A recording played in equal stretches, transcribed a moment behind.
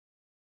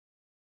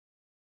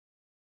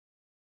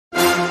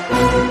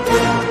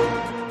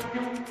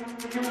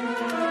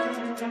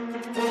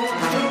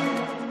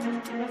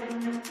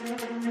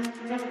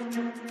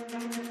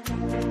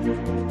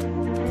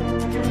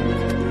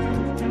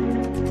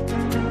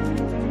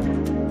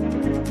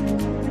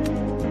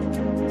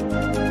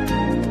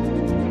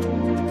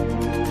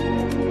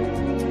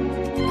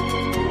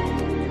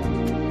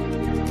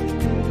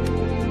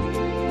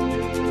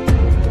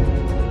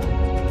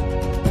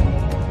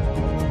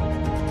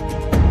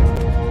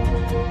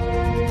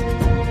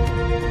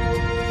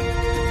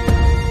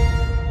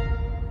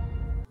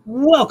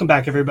Welcome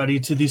back, everybody,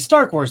 to the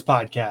Star Wars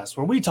podcast,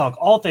 where we talk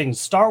all things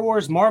Star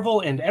Wars, Marvel,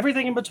 and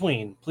everything in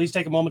between. Please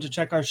take a moment to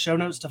check our show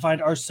notes to find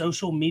our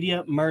social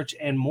media, merch,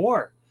 and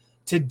more.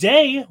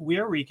 Today, we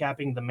are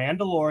recapping The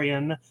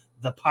Mandalorian,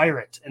 The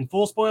Pirate, in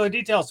full spoiler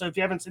detail, so if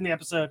you haven't seen the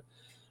episode,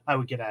 I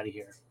would get out of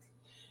here.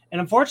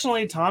 And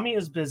unfortunately, Tommy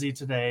is busy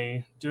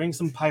today doing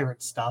some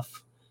pirate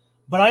stuff,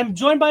 but I'm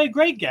joined by a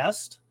great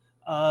guest,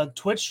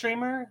 Twitch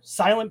streamer,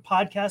 silent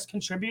podcast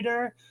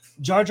contributor,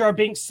 Jar Jar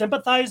Binks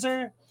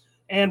sympathizer,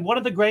 and one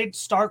of the great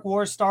Star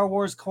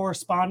Wars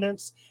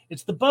correspondents.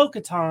 It's the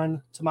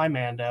Bo-Katan to my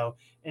Mando.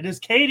 It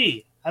is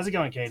Katie. How's it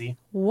going, Katie?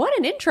 What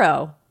an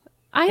intro.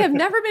 I have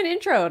never been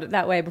introed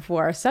that way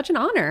before. Such an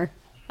honor.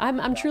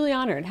 I'm truly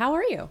honored. How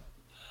are you?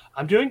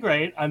 I'm doing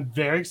great. I'm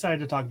very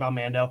excited to talk about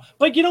Mando.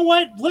 But you know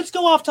what? Let's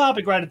go off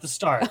topic right at the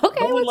start.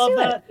 Okay, Don't we let's love do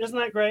that? it. Isn't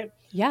that great?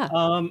 Yeah.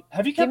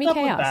 Have you kept up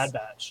with Bad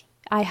Batch?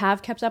 I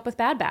have kept up with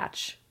Bad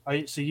Batch.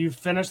 So you've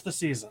finished the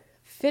season?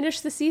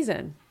 Finished the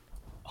season.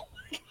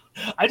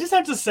 I just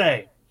have to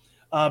say,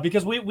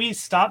 because we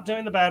stopped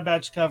doing the Bad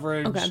Batch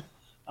coverage. Okay.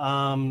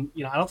 I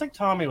don't think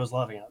Tommy was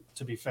loving it,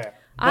 to be fair.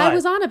 I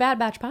was on a Bad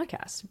Batch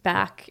podcast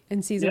back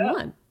in season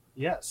 1.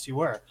 Yes, you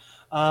were.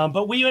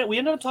 But we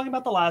ended up talking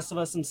about The Last of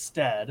Us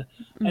instead.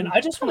 And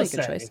I just want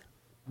to say,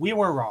 we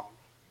were wrong.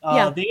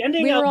 The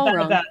ending of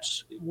Bad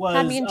Batch was...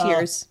 Had me in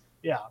tears.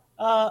 Yeah.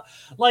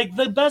 Like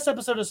the best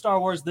episode of Star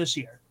Wars this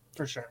year,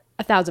 for sure.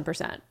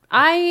 1,000%.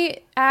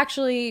 I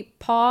actually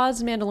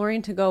paused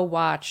Mandalorian to go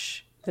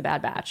watch the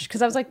Bad Batch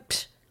because I was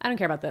like, I don't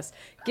care about this.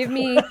 Give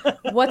me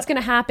what's going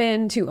to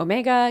happen to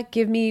Omega.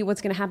 Give me what's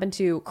going to happen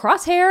to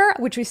Crosshair,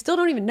 which we still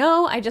don't even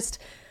know. I just,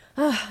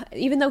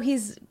 even though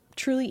he's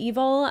truly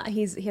evil,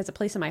 he has a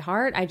place in my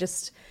heart. I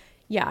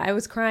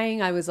was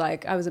crying. I was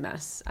like, I was a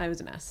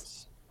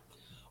mess.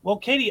 Well,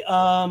 Katie,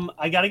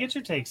 I got to get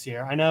your takes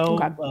here. I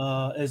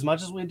know as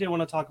much as we do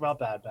want to talk about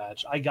Bad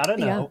Batch, I got to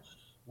know,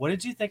 what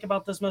did you think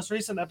about this most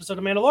recent episode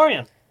of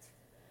Mandalorian?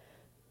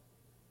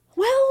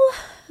 Well,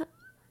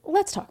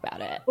 let's talk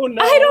about it. Oh,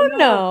 no, I don't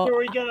know. Here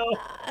we go.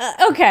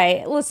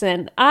 Okay,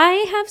 listen. I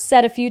have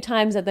said a few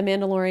times that The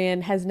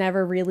Mandalorian has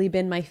never really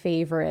been my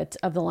favorite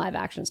of the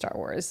live-action Star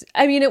Wars.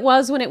 I mean, it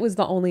was when it was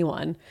the only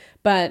one,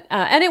 but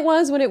and it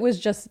was when it was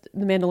just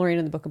The Mandalorian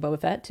and the Book of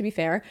Boba Fett, to be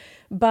fair.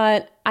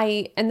 But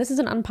and this is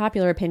an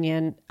unpopular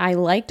opinion, I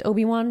liked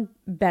Obi-Wan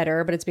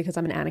better, but it's because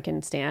I'm an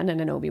Anakin stan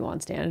and an Obi-Wan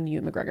stan and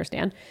Ewan McGregor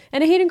stan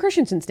and a Hayden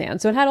Christensen stan.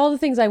 So it had all the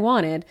things I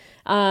wanted.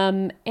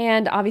 And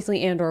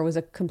obviously Andor was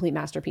a complete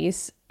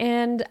masterpiece.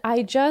 And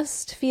I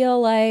just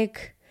feel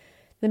like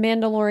The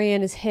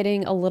Mandalorian is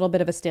hitting a little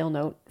bit of a stale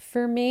note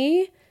for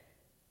me.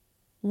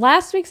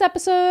 Last week's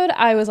episode,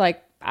 I was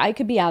like, I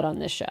could be out on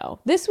this show.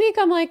 This week,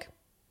 I'm like,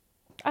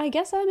 I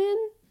guess I'm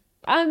in.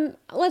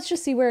 Let's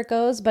just see where it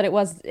goes. But it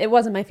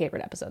wasn't my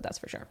favorite episode, that's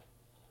for sure.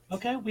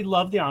 Okay, we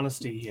love the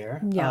honesty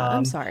here. Yeah,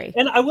 I'm sorry.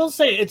 And I will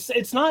say,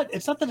 it's not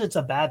that it's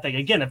a bad thing.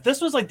 Again, if this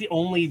was like the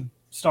only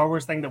Star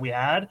Wars thing that we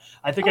had,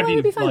 I think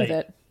I'd be fine with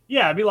it.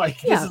 Yeah, I'd be like,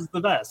 this is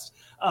the best.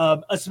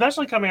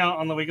 Especially coming out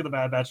on the week of the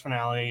Bad Batch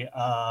finale.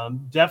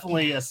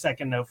 Definitely a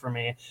second note for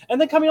me. And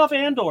then coming off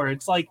Andor,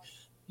 it's like,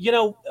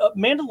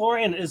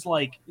 Mandalorian is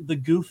like the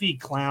goofy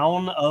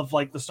clown of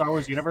like the Star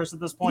Wars universe at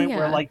this point,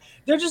 where like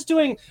they're just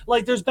doing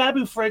like there's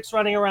Babu Fricks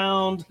running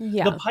around.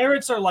 Yeah. The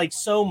pirates are like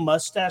so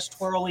mustache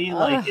twirly.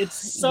 Like it's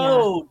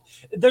so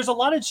there's a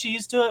lot of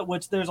cheese to it,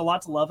 which there's a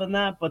lot to love in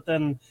that. But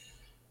then,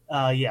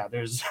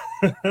 there's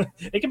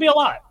it can be a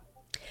lot.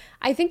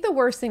 I think the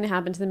worst thing to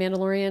happen to The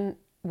Mandalorian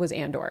was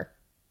Andor.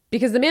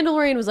 Because The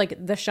Mandalorian was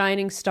like the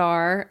shining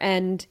star,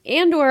 and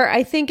Andor,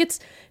 I think it's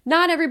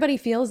not everybody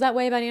feels that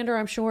way about Andor.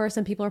 I'm sure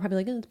some people are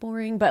probably like, it's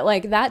boring, but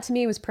like that to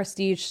me was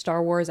prestige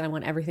Star Wars. I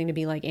want everything to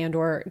be like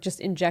Andor, just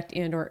inject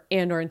Andor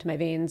into my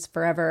veins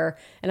forever,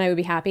 and I would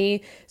be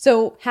happy.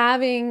 So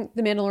having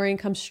The Mandalorian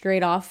come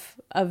straight off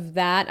of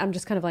that, I'm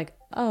just kind of like,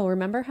 oh,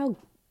 remember how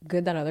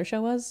good that other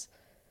show was?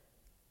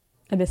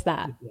 I miss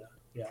that.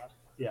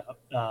 Yeah.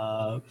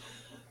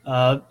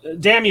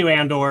 Damn you,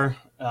 Andor.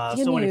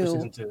 Still waiting for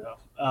season 2 though.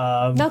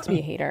 Not to be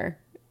a hater.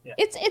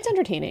 It's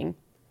entertaining.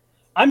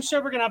 I'm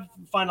sure we're gonna have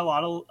to find a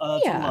lot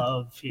of to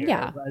love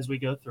here as we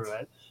go through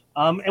it.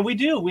 And we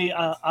do. We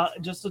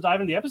just to dive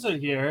into the episode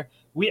here,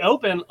 we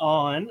open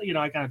on,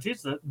 I kind of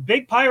teased the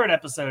big pirate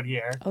episode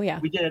here. Oh yeah.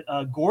 We get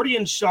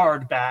Gordian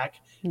Shard back,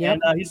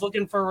 and he's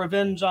looking for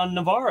revenge on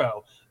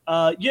Navarro.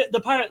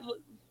 The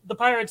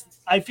pirates,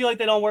 I feel like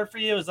they don't work for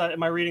you.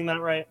 Am I reading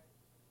that right?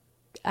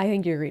 I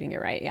think you're reading it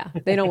right. Yeah.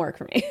 They don't work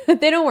for me.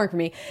 They don't work for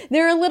me.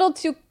 They're a little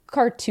too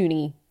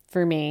cartoony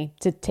for me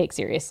to take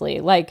seriously.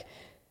 Like,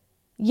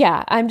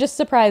 I'm just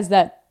surprised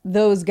that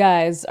those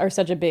guys are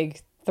such a big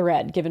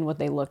threat given what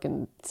they look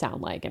and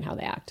sound like and how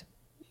they act.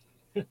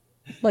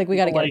 Like, we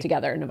got to get it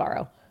together,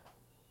 Navarro.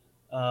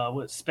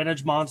 What,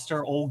 spinach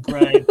monster, old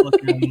gray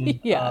looking.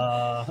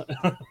 Yeah.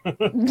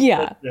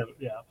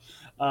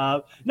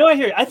 No, I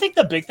hear you. I think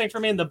the big thing for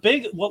me, and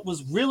what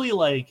was really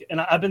like,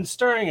 and I've been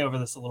stirring over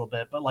this a little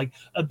bit, but like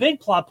a big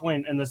plot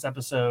point in this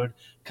episode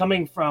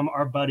coming from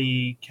our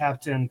buddy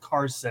Captain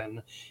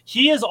Carson.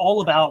 He is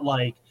all about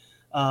like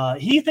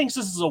he thinks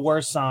this is a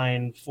worse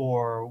sign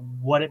for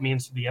what it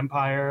means to the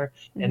Empire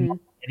and Hmm.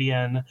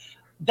 Gideon.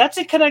 That's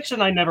a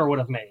connection I never would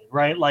have made,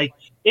 right? Like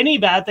any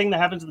bad thing that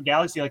happens in the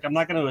galaxy, like I'm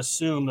not going to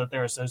assume that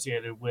they're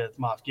associated with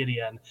Moff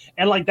Gideon,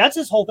 and like that's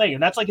his whole thing,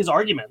 and that's like his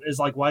argument is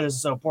like why this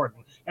is so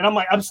important. And I'm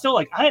like, I'm still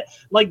like, I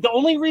like the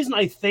only reason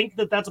I think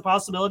that that's a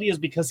possibility is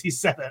because he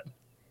said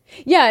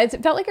it. Yeah,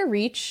 it felt like a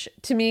reach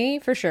to me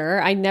for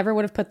sure. I never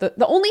would have put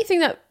the only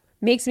thing that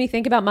makes me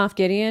think about Moff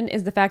Gideon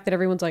is the fact that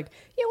everyone's like,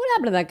 yeah, what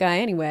happened to that guy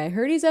anyway? I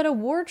heard he's at a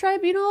war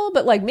tribunal,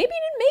 but like maybe he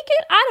didn't make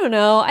it. I don't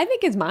know. I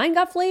think his mind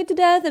got flayed to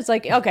death. It's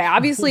like, okay,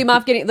 obviously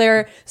Moff Gideon,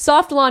 they're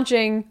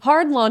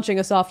hard launching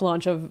a soft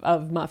launch of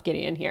Moff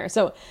Gideon here.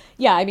 So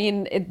yeah, I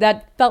mean,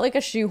 that felt like a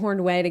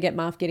shoehorned way to get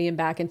Moff Gideon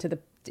back into the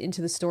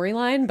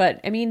storyline. But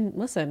I mean,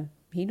 listen,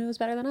 he knows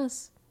better than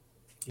us.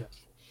 Yes.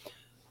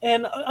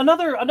 And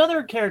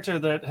another character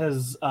that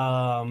has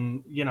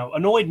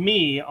annoyed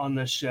me on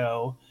this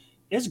show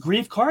is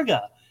Grief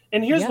Karga.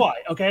 And here's Yeah. why,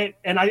 okay?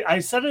 And I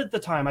said it at the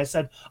time. I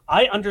said,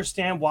 I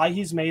understand why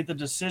he's made the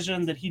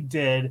decision that he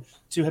did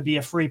to be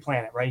a free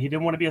planet, right? He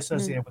didn't want to be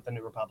associated with the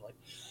New Republic.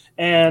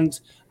 And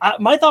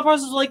my thought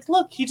process was like,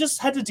 look, he just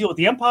had to deal with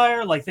the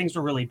Empire. Like, things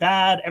were really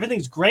bad.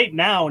 Everything's great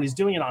now, and he's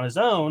doing it on his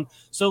own.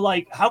 So,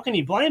 like, how can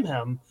you blame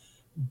him?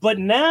 But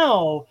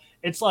now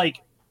it's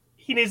like,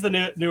 he needs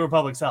the New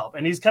Republic's help,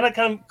 and he's kind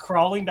of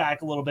crawling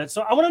back a little bit.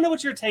 So I want to know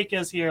what your take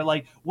is here.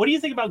 Like, what do you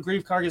think about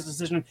Grief Karga's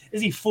decision?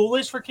 Is he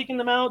foolish for kicking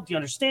them out? Do you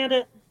understand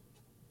it?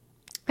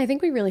 I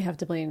think we really have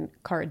to blame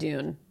Cara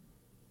Dune.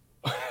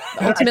 I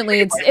think Ultimately,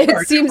 we might it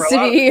start to seems grow to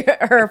up. be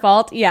her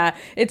fault. Yeah,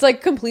 it's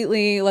like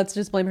completely, let's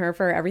just blame her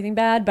for everything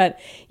bad. But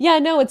yeah,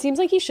 no, it seems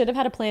like he should have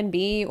had a plan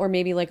B or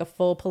maybe like a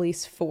full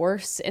police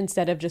force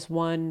instead of just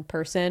one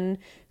person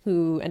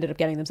who ended up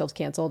getting themselves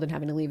canceled and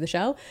having to leave the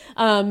show.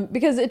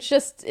 Because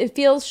it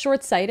feels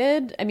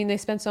short-sighted. I mean, they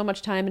spent so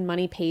much time and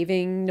money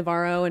paving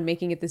Navarro and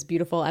making it this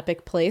beautiful,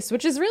 epic place,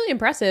 which is really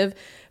impressive,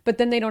 but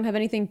then they don't have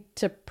anything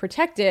to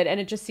protect it. And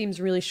it just seems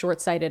really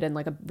short-sighted and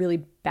like a really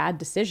bad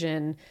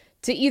decision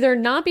to either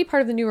not be part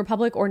of the New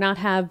Republic or not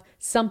have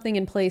something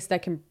in place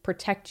that can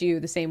protect you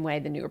the same way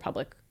the New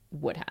Republic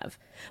would have.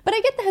 But I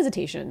get the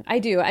hesitation. I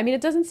do. I mean,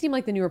 it doesn't seem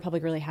like the New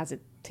Republic really has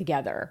it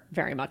together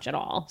very much at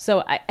all.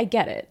 So I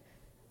get it.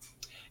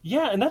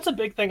 Yeah, and that's a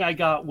big thing I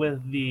got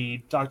with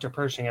the Dr.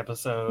 Pershing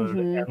episode,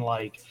 Hmm. and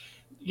like,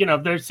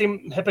 they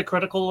seem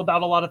hypocritical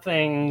about a lot of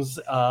things,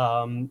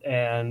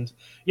 and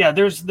yeah,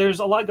 there's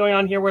a lot going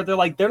on here where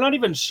they're not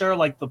even sure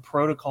like the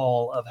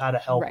protocol of how to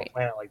help a Right.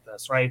 planet like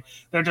this, right?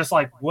 They're just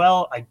like,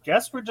 well, I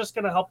guess we're just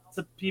gonna help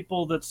the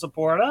people that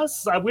support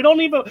us. We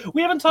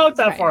haven't talked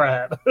that Right. far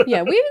ahead.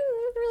 Yeah, we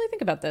didn't really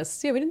think about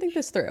this. Yeah, we didn't think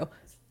this through.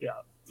 Yeah.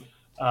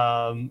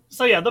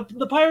 So yeah,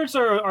 the pirates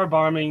are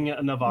bombing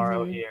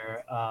Navarro Hmm.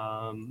 here.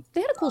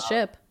 They had a cool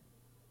ship.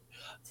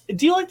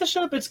 Do you like the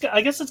ship?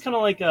 I guess it's kind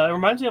of like it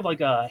reminds me of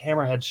like a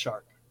hammerhead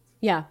shark.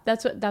 Yeah,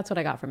 that's what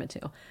I got from it too.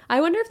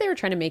 I wonder if they were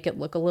trying to make it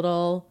look a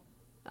little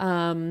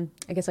I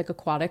guess like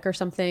aquatic or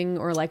something,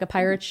 or like a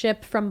pirate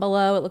ship from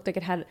below. It looked like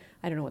it had,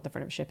 I don't know what the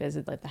front of a ship is.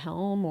 It like the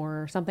helm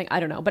or something. I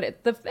don't know, but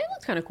it looked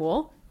kind of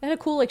cool. It had a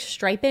cool like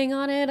striping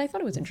on it. I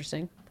thought it was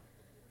interesting.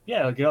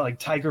 Yeah, like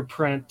tiger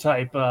print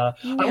type. I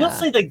will Yeah.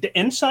 say like the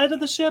inside of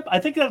the ship, I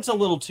think that's a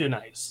little too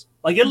nice.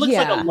 Like it looks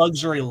like a Yeah,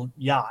 luxury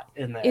yacht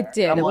in it there. And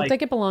did. I'm It looked like,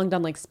 like it belonged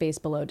on like Space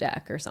Below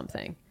Deck or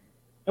something.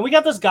 and we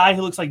got this guy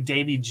who looks like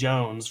Davy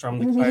Jones from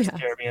the Pirates of the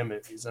Yeah. Caribbean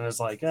movies, and it's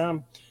like, maybe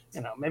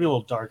a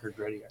little darker,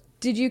 grittier.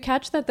 Did you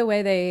catch that the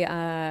way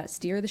they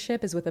steer the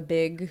ship is with a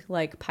big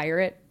like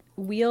pirate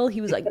wheel? He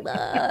was like, it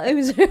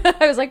was.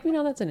 I was like,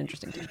 that's an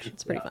interesting touch.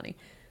 It's pretty Yeah, funny.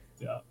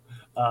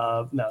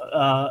 yeah.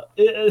 No.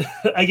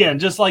 Again,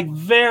 just like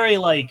very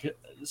like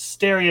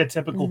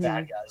stereotypical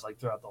bad Hmm. guys like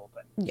throughout the whole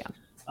thing.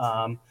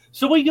 Yeah.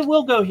 So we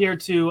will go here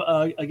to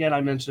again.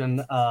 I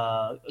mentioned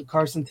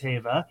Carson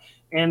Teva,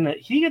 and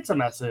he gets a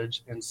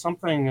message, and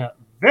something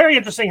very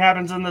interesting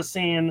happens in this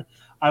scene.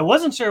 I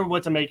wasn't sure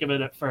what to make of it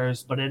at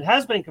first, but it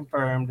has been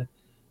confirmed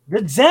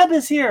that Zeb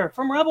is here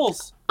from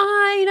Rebels.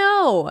 I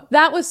know.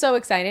 That was so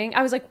exciting.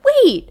 I was like,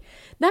 wait,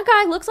 that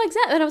guy looks like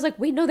Zeb. And I was like,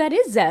 wait, no, that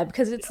is Zeb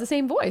because it's the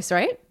same voice,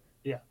 right?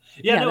 Yeah,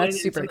 yeah, Yeah, no, that's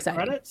it's super in the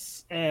exciting.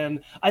 credits, and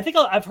I think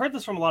I've heard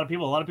this from a lot of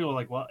people. A lot of people are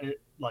like, well,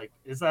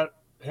 is that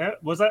him?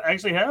 Was that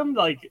actually him?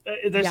 Like,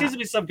 there seems Yeah. to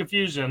be some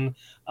confusion.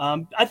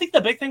 I think the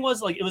big thing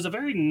was like it was a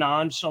very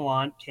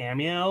nonchalant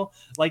cameo.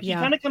 Like he Yeah.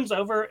 kind of comes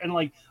over and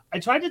like I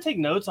tried to take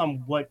notes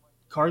on what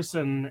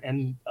Carson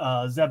and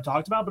Zeb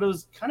talked about, but it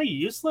was kind of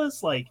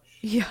useless. Like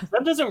Yeah.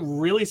 Zeb doesn't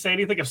really say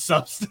anything of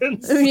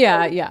substance.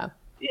 Yeah. Yeah.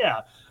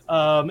 Yeah.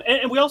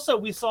 And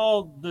we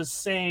saw the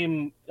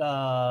same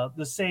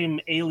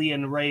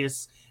alien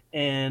race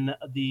in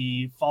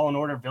the Fallen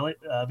Order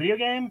video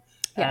game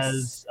Yes.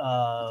 as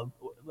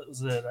what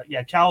was it?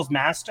 Yeah, Cal's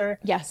master.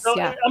 Yes. So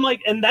Yeah. I'm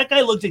like, and that guy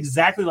looked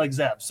exactly like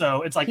Zeb.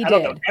 So it's like He I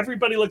don't know. did.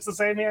 Everybody looks the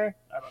same here.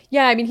 I don't know.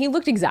 Yeah. I mean, he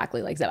looked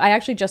exactly like Zeb. I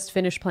actually just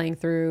finished playing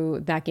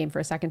through that game for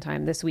a second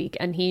time this week,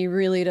 and he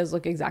really does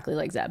look exactly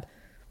like Zeb.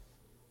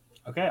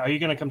 Okay, are you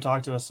going to come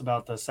talk to us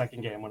about the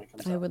second game when it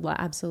comes I out? would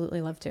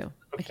absolutely love to.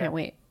 I Okay. can't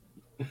wait.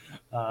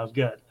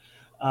 Good.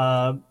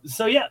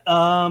 So yeah,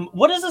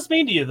 what does this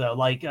mean to you though?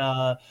 Like,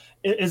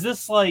 is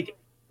this like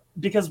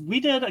because we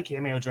did a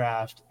cameo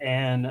draft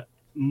and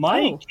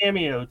my Oh,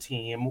 cameo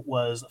team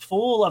was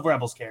full of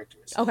Rebels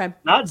characters. okay.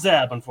 Not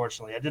Zeb,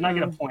 unfortunately. I did not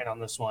get a Oh, point on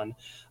this one.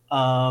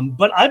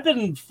 But I've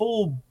been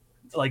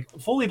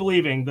fully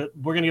believing that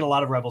we're going to get a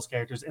lot of Rebels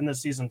characters in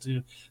this season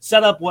to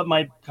set up what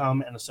might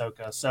come in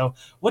Ahsoka. So,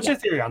 what's yeah. your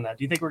theory on that?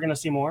 Do you think we're going to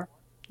see more?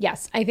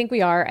 Yes, I think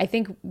we are. I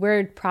think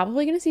we're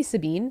probably going to see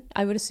Sabine,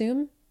 I would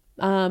assume,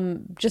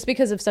 just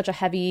because of such a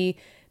heavy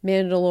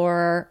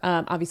Mandalore.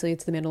 Obviously,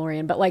 it's the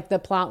Mandalorian, but like the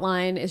plot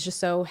line is just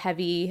so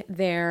heavy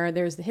there.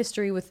 There's the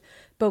history with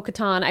Bo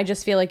Katan. I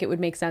just feel like it would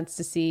make sense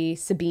to see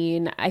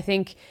Sabine. I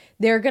think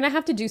they're going to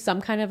have to do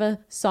some kind of a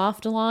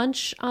soft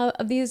launch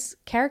of these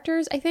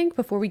characters, I think,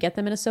 before we get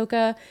them in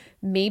Ahsoka.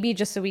 Maybe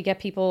just so we get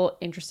people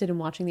interested in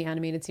watching the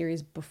animated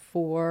series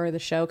before the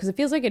show, because it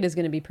feels like it is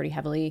going to be pretty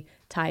heavily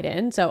tied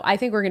in. So I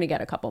think we're going to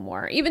get a couple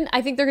more. Even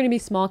I think they're going to be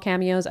small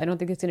cameos. I don't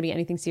think it's going to be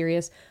anything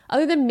serious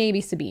other than maybe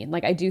Sabine.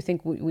 Like I do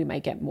think we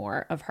might get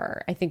more of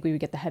her. I think we would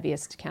get the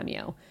heaviest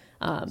cameo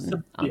Yeah.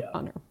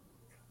 on her.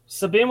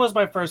 Sabine was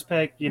my first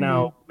pick.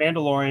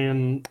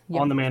 Mandalorian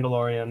Yep. on the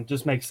Mandalorian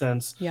just makes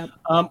sense. Yep.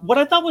 What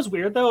I thought was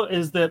weird though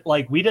is that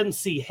like we didn't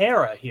see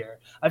Hera here.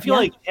 I feel Yeah.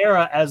 like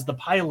Hera as the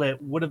pilot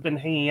would have been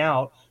hanging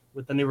out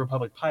with the New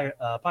Republic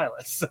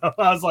pilots. So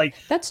I was like,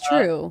 That's uh,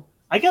 true.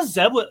 I guess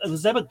Zeb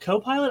a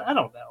co-pilot. I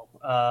don't know.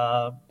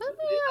 I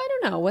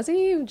don't know. Was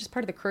he just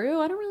part of the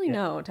crew? I don't really Yeah,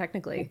 know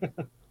technically.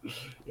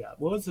 yeah.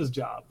 What was his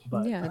job?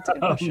 But Yeah, it's a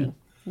good question.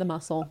 The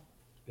muscle.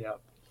 yeah.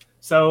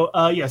 So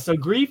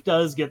Grief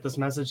does get this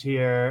message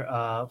here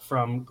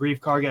from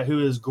Grief Karga, who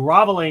is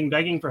groveling,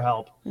 begging for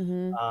help.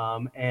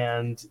 Mm-hmm.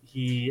 And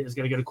he is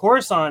going to go to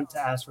Coruscant to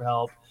ask for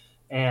help.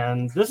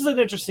 And this is an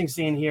interesting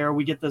scene here.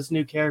 We get this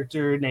new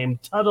character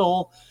named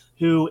Tuttle,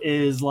 who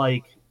is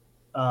like,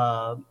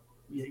 uh,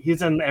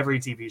 he's in every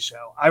TV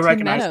show. I Tim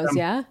recognize Meadows, him.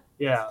 yeah.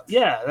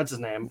 Yeah, that's his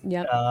name.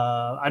 Yep.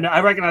 I know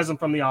I recognize him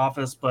from The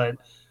Office, but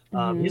he's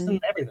Mm-hmm. in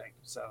everything.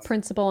 So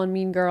Principal and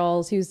Mean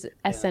Girls. He was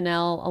yeah.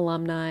 SNL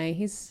alumni.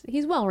 He's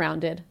well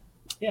rounded.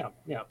 Yeah,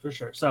 for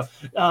sure. So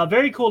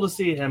very cool to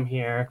see him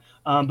here.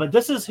 But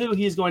this is who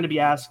he's going to be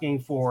asking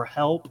for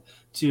help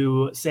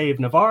to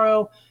save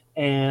Navarro.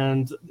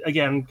 And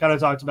again, kind of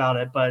talked about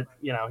it, but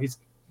he's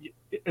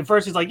at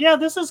first he's like, yeah,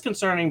 this is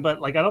concerning,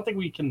 but like I don't think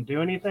we can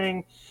do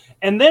anything.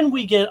 And then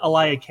we get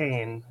Elia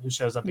Kane who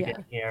shows up Yeah.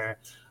 again here.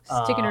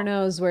 Sticking her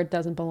nose where it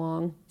doesn't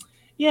belong.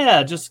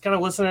 Yeah, just kind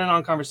of listening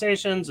on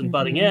conversations and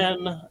butting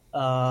Mm-hmm.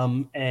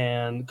 in.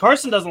 And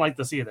Carson doesn't like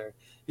this either.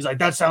 He's like,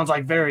 that sounds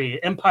like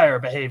very Empire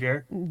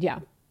behavior. Yeah.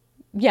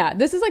 Yeah.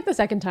 This is like the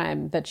second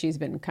time that she's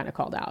been kind of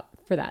called out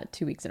for that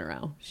 2 weeks in a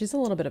row. She's a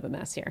little bit of a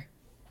mess here.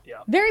 Yeah.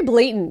 Very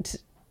blatant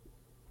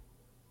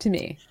to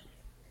me.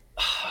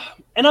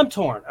 And I'm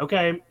torn,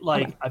 okay?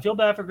 Like, Okay. I feel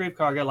bad for Grief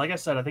Karga. Like I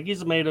said, I think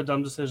he's made a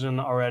dumb decision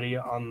already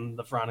on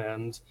the front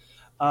end.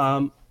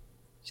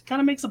 She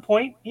kind of makes a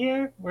point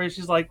here where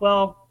she's like,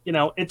 well,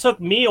 it took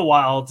me a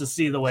while to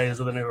see the ways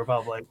of the New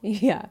Republic.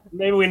 Yeah.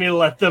 Maybe we need to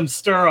let them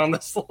stir on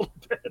this a little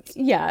bit.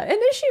 Yeah. And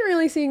is she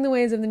really seeing the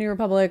ways of the New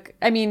Republic?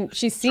 I mean,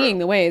 she's seeing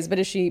the ways, but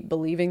is she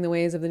believing the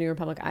ways of the New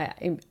Republic?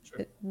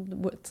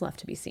 What's left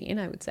to be seen,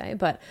 I would say.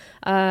 But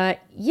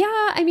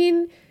yeah, I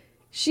mean,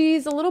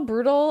 she's a little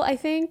brutal, I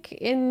think,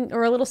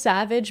 or a little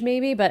savage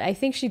maybe, but I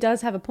think she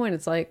does have a point.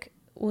 It's like,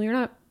 well, you're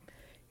not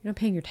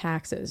paying your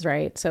taxes,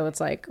 right? So it's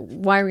like,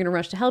 why are we going to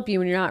rush to help you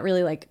when you're not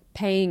really like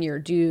paying your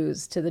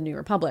dues to the New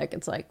Republic?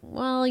 It's like,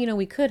 well,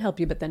 we could help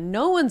you, but then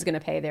no one's going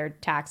to pay their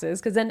taxes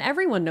because then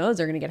everyone knows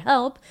they're going to get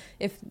help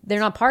if they're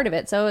not part of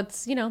it. So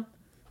it's,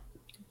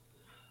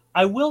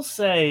 I will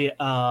say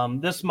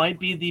this might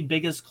be the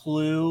biggest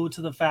clue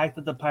to the fact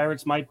that the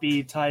pirates might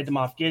be tied to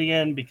Moff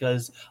Gideon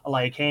because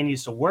Elia Kane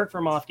used to work for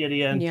Moff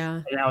Gideon. yeah,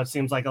 And now it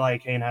seems like Elia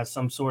Kane has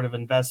some sort of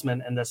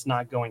investment in this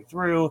not going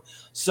through.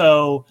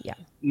 So yeah.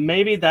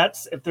 maybe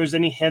that's if there's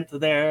any hint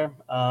there.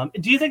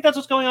 Do you think that's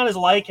what's going on? Is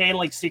Elia Kane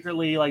like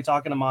secretly like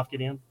talking to Moff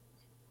Gideon?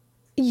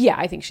 Yeah,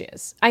 I think she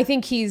is. I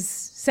think he's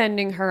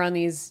sending her on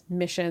these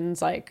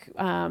missions, like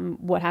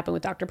what happened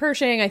with Dr.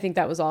 Pershing. I think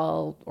that was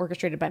all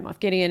orchestrated by Moff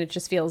Gideon. It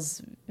just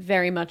feels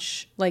very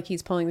much like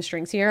he's pulling the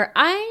strings here.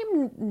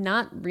 I'm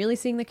not really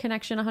seeing the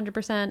connection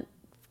 100%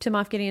 to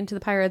Moff Gideon to the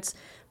pirates,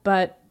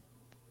 but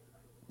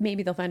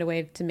maybe they'll find a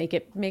way to make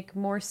it make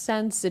more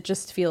sense. It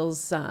just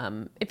feels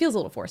a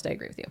little forced. I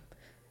agree with you.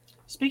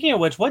 Speaking of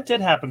which, what did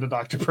happen to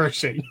Dr.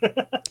 Pershing?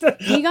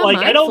 He got like,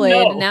 mind I don't flayed.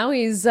 know. Now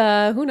he's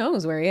who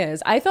knows where he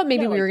is. I thought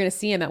maybe Yeah, we like- were going to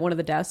see him at one of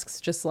the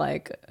desks, just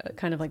like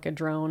kind of like a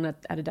drone at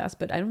a desk.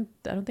 But I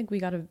don't think we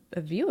got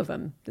a view of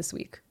him this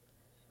week.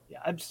 Yeah,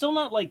 I'm still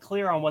not like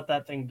clear on what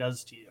that thing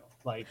does to you.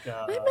 Like,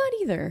 I'm not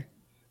either.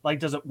 like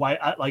does it wipe?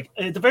 Like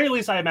at the very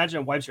least, I imagine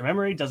it wipes your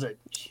memory. Does it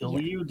kill Yeah.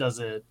 you? Does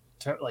it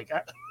like?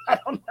 I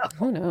don't know.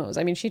 Who knows?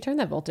 I mean, she turned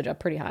that voltage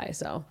up pretty high,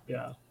 so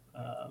Yeah,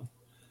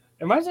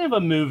 it reminds me of a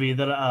movie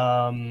that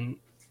I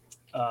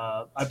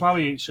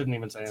probably shouldn't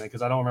even say anything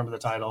because I don't remember the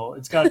title.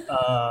 It's got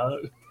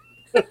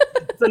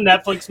It's a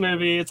Netflix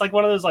movie. It's like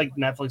one of those like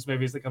Netflix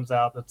movies that comes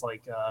out that's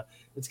like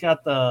it's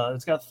got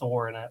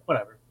Thor in it.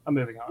 Whatever. I'm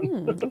moving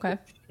on. Okay.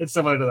 It's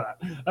similar to that.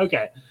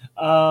 Okay.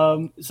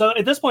 So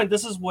at this point,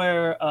 this is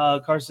where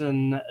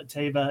Carson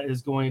Teva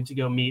is going to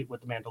go meet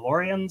with the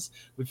Mandalorians.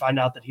 We find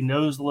out that he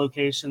knows the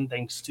location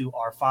thanks to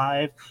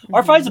R5.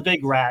 R5's a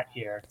big rat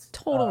here.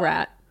 Total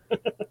rat.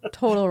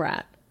 Total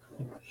rat.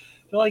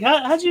 They're like,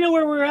 how'd you know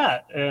where we're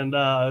at? And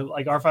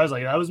like R5's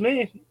like, that was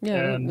me.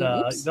 Yeah, and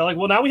they're like,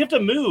 well, now we have to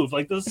move.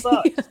 Like, this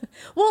sucks.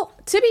 Well,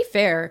 to be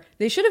fair,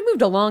 they should have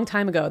moved a long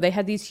time ago. They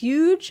had these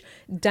huge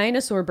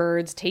dinosaur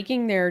birds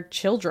taking their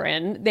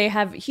children. They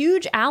have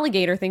huge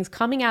alligator things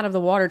coming out of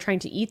the water trying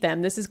to eat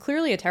them. This is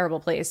clearly a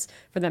terrible place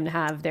for them to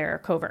have their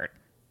covert.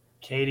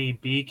 Katie,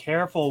 be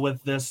careful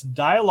with this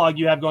dialogue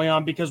you have going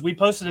on because we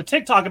posted a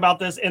TikTok about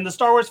this and the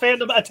Star Wars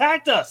fandom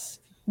attacked us.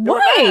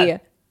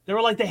 Why? They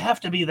were like, they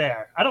have to be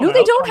there. I don't know. No,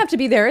 they don't have to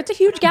be there. It's a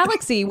huge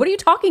galaxy. What are you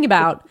talking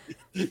about?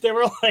 They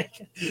were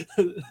like,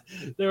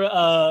 they're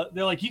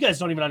like, you guys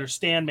don't even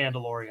understand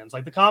Mandalorians.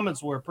 Like the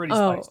comments were pretty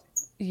spicy.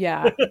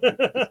 Yeah.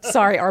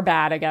 Sorry, our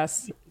bad, I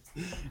guess.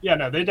 Yeah,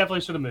 no, they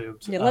definitely should have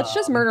moved. Yeah, let's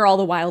just murder all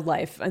the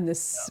wildlife on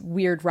this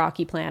weird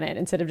rocky planet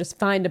instead of just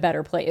find a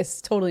better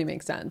place. Totally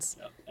makes sense.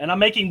 Yeah. And I'm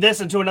making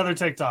this into another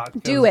TikTok.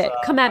 Do it.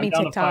 Come at me,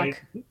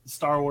 TikTok.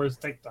 Star Wars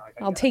TikTok.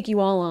 I'll take you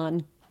all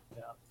on.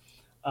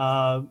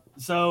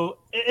 So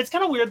it's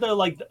kind of weird though.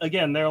 Like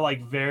again, they're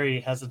like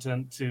very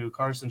hesitant to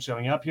Carson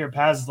showing up here.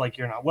 Paz is like,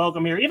 "You're not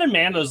welcome here." Even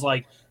Mando's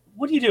like,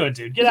 "What are you doing,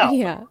 dude? Get out!"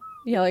 Yeah.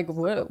 Like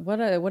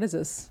what is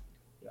this?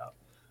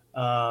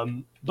 Yeah.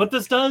 But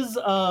this does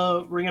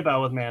ring a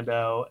bell with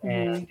Mando,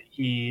 and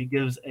he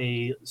gives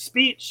a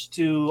speech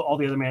to all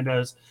the other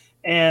Mandos,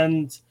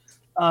 and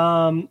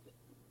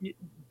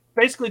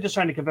basically just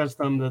trying to convince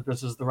them that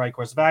this is the right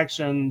course of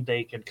action.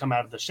 They could come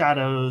out of the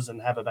shadows and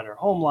have a better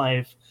home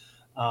life.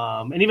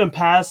 And even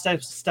Paz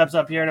steps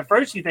up here, and at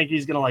first you think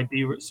he's gonna like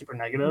be super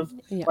negative,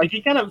 like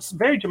he kind of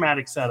very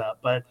dramatic setup,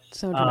 but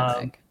so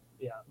dramatic.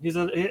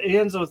 He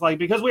ends with like,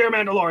 because we are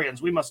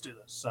Mandalorians, we must do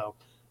this. So,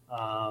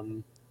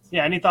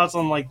 any thoughts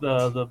on like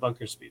the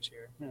bunker speech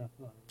here?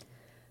 Yeah.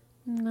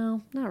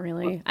 No, not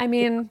really. I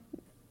mean,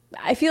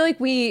 I feel like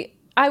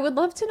I would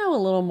love to know a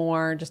little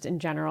more just in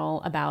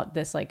general about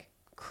this like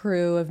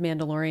crew of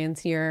Mandalorians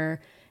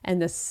here and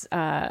this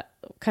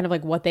kind of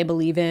like what they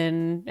believe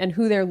in and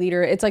who their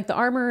leader. It's like the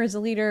armor is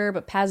a leader,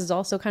 but Paz is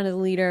also kind of the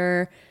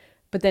leader.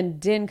 But then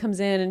Din comes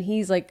in and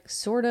he's like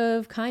sort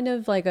of kind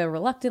of like a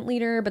reluctant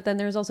leader. But then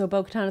there's also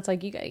Bo-Katan. It's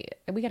like,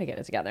 we got to get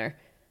it together.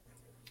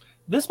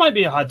 This might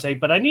be a hot take,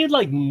 but I need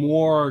like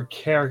more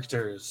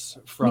characters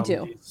from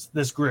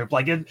this group.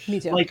 Like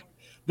Me too. Like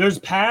there's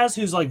Paz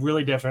who's like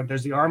really different.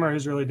 There's the armor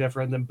who's really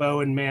different than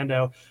Bo and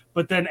Mando.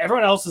 But then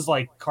everyone else is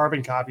like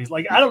carbon copies.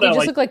 Like I don't know. They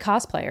just look like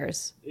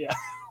cosplayers. Yeah.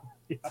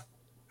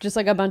 Just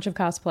like a bunch of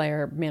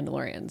cosplayer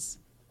Mandalorians.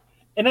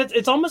 And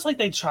it's almost like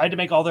they tried to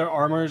make all their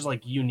armors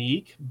like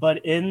unique,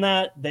 but in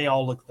that they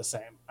all look the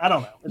same. I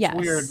don't know. It's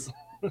weird.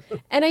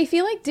 And I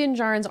feel like Din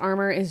Djarin's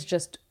armor is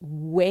just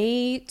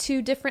way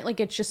too different. Like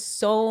it's just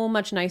so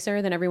much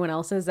nicer than everyone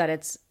else's that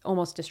it's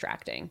almost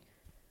distracting.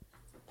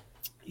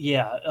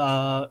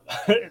 Yeah.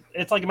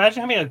 It's like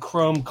imagine having a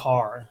chrome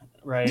car,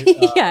 right?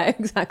 Yeah,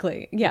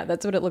 exactly. Yeah,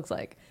 that's what it looks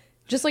like.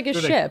 Just like a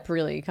ship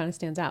really kind of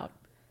stands out.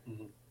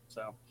 Mm-hmm.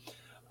 So,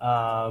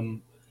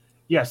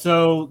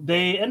 so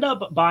they end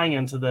up buying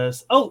into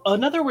this. Oh,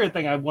 another weird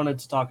thing I wanted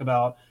to talk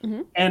about,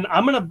 and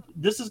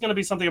this is gonna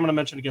be something I'm gonna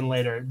mention again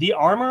later. The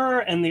armor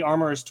and the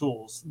armorer's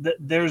tools.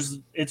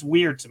 It's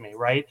weird to me,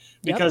 right?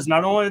 Because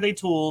not only are they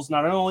tools,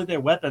 not only are they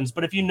weapons,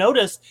 but if you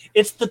notice,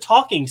 it's the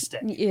talking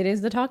stick. It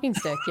is the talking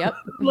stick. Yep.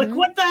 Like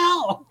what the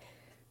hell?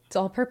 It's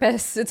all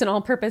purpose. It's an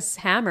all-purpose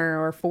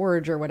hammer or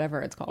forge or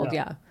whatever it's called.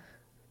 Yeah.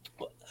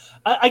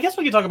 I guess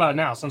we can talk about it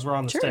now since we're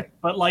on the stick,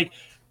 but like.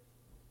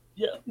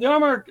 Yeah, the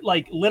armor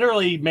like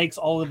literally makes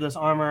all of this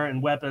armor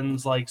and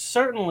weapons. Like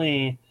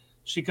certainly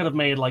she could have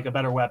made like a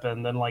better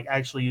weapon than like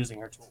actually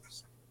using her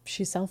tools.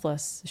 She's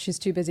selfless. She's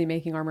too busy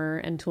making armor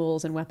and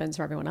tools and weapons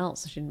for everyone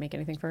else. She didn't make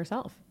anything for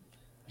herself.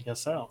 I guess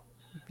so.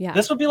 Yeah.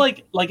 This would be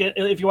like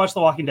if you watch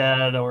The Walking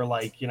Dead or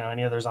like,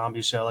 any other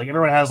zombie show, like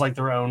everyone has like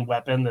their own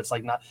weapon that's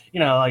like not,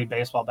 like a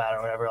baseball bat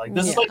or whatever. Like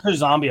this is like her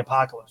zombie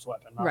apocalypse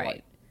weapon, not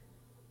like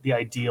the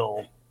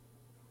ideal.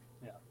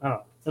 Yeah, I don't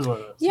know. Is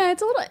what it is. Yeah,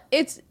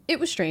 it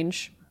was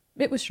strange.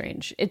 It was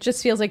strange. It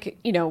just feels like,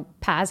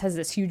 Paz has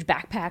this huge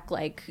backpack,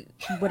 like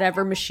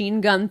whatever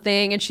machine gun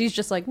thing. And she's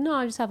just like, no,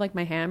 I just have like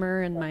my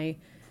hammer and my,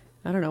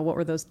 I don't know, what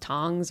were those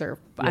tongs or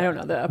I don't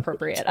know the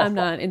appropriate. I'm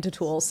not into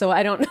tools, so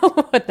I don't know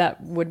what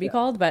that would be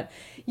called. But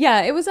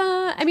yeah, it was,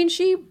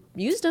 she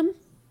used them.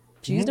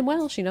 She used them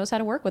well. She knows how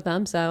to work with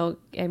them. So,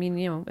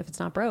 if it's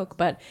not broke,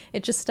 but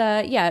it just,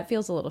 it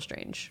feels a little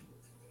strange.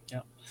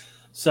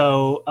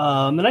 So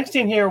the next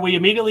scene here, we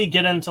immediately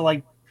get into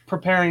like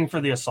preparing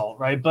for the assault,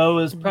 right? Bo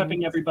is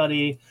prepping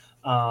everybody.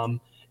 And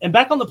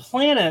back on the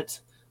planet,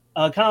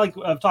 kind of like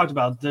I've talked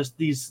about, there's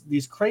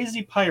these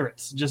crazy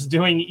pirates just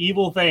doing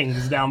evil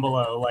things down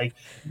below. Like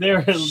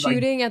they're like,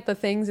 Shooting at the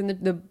things in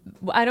the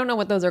I don't know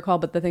what those are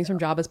called, but the things from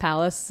Jabba's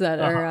palace that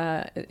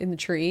are in the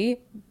tree.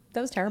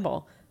 That was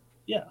terrible.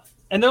 yeah,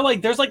 and they're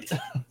like, there's like,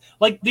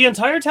 like the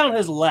entire town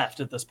has left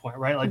at this point,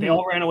 right? Like they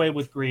all ran away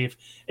with grief,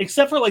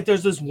 except for like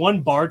there's this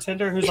one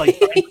bartender who's like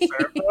trying to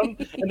serve them,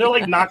 and they're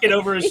like knocking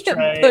over his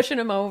tray, pushing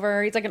him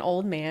over. He's like an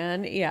old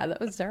man. Yeah, that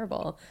was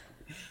terrible.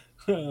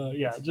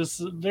 Yeah, just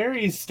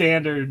very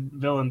standard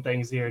villain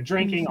things here,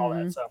 drinking, all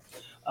that stuff.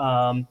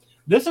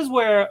 This is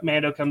where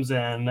Mando comes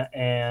in,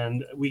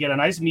 and we get a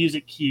nice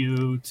music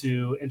cue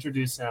to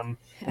introduce him.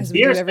 As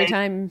we do every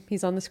time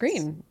he's on the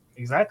screen.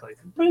 Exactly.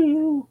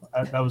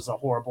 That was a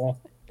horrible.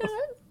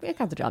 It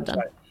got the job done.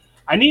 Right.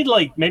 I need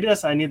like maybe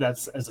I need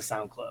that as a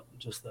sound clip,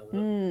 just the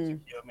cue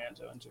of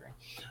Mando entering.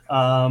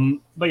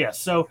 But yeah,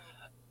 so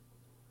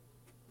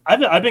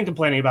I've been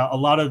complaining about a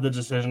lot of the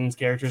decisions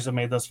characters have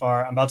made thus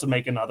far. I'm about to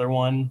make another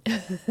one.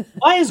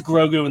 Why is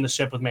Grogu in the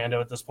ship with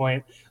Mando at this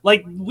point?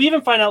 Like, we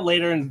even find out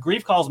later, and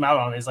Grief calls him out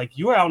on it. He's like,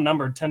 you are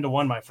outnumbered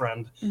 10-1, my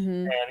friend.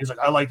 And he's like,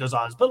 I like those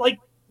odds. But, like,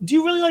 do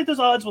you really like those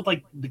odds with,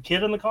 like, the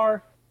kid in the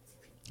car?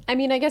 I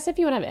mean, I guess if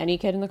you want to have any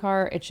kid in the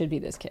car, it should be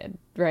this kid,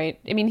 right?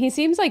 I mean, he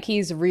seems like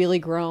he's really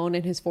grown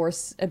in his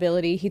force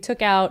ability. He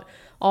took out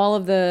all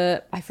of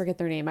the, I forget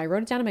their name. I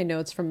wrote it down in my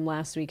notes from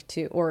last week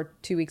or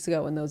 2 weeks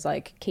ago when those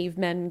like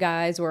cavemen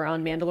guys were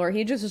on Mandalore.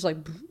 He just was like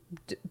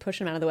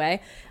pushing them out of the way.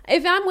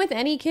 If I'm with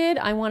any kid,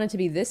 I want it to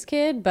be this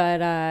kid.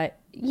 But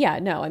yeah,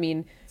 no, I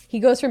mean, he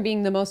goes from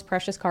being the most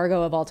precious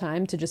cargo of all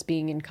time to just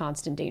being in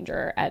constant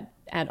danger at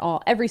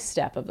every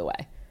step of the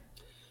way.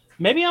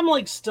 Maybe I'm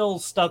like still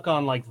stuck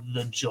on like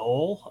the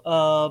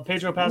Joel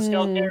Pedro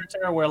Pascal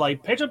character, where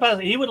like Pedro Pascal,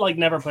 he would like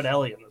never put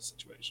Ellie in this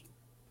situation.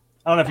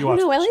 I don't know if you watched.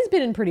 No, Ellie's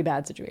been in pretty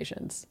bad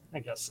situations. I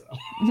guess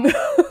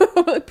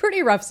so.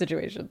 Pretty rough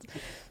situations.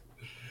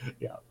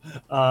 Yeah.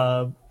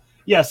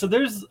 Yeah, so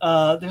there's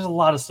a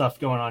lot of stuff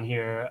going on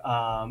here.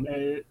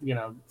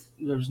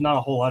 There's not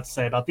a whole lot to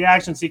say about the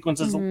action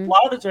sequences. A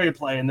lot of it's ready to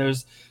play, and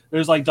there's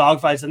like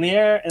dogfights in the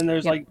air, and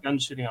there's like gun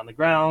shooting on the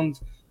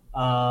ground.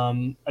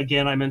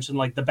 Again, I mentioned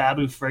like the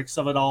Babu Fricks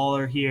of it all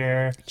are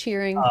here,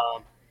 cheering.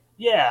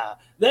 Yeah,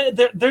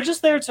 they're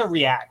just there to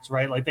react,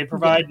 right? Like they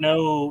provide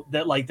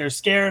that like they're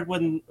scared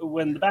when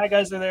the bad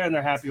guys are there, and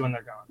they're happy when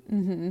they're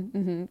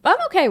gone.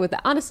 I'm okay with it.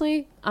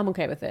 Honestly, I'm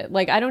okay with it.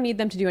 Like I don't need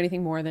them to do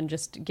anything more than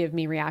just give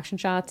me reaction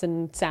shots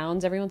and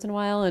sounds every once in a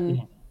while,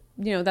 and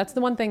that's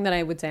the one thing that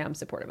I would say I'm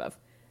supportive of.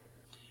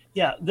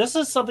 Yeah, this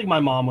is something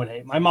my mom would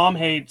hate. My mom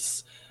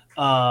hates.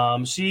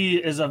 She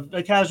is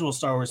a casual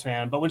Star Wars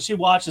fan, but when she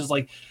watches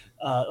like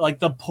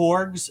the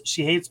Porgs,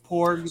 she hates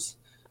Porgs.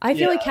 I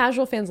feel like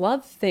casual fans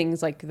love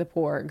things like the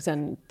Porgs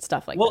and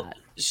stuff like that.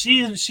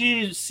 She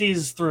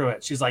sees through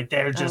it. She's like,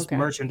 they're just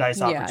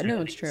merchandise opportunities. Yeah,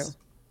 no, it's true.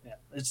 Yeah,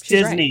 it's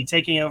she's Disney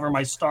taking over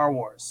my Star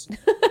Wars.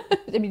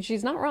 I mean,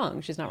 she's not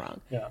wrong. She's not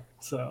wrong. Yeah.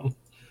 So,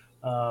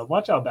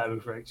 watch out, Babu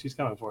Frick. She's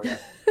coming for you.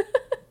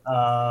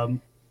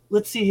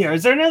 Let's see here.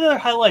 Is there any other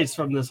highlights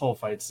from this whole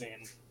fight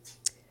scene?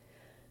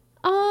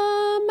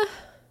 I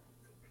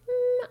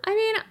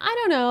mean, I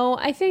don't know.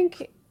 I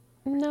think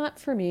not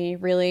for me,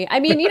 really. I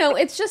mean,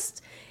 it's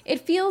just,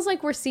 it feels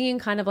like we're seeing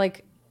kind of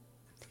like,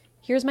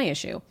 here's my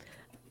issue.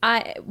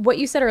 What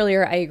you said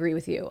earlier, I agree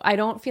with you. I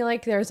don't feel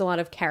like there's a lot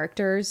of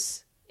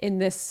characters in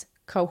this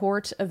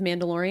cohort of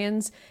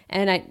Mandalorians,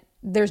 and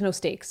there's no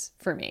stakes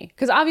for me.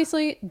 Because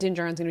obviously, Din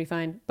Djarin's going to be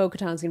fine.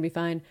 Bo-Katan's going to be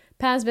fine.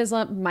 Paz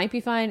Vizsla might be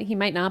fine. He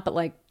might not, but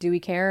like, do we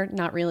care?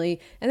 Not really.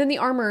 And then the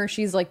armor,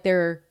 she's like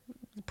their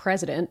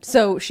president,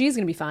 so she's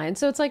going to be fine.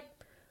 So it's like,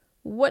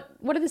 what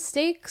are the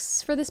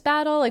stakes for this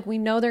battle? Like, we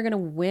know they're going to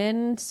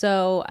win.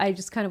 So I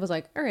just kind of was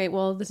like, all right,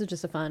 well, this is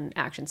just a fun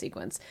action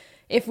sequence.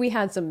 If we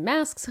had some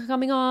masks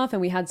coming off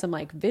and we had some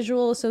like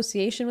visual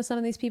association with some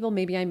of these people,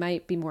 maybe I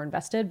might be more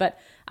invested, but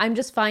I'm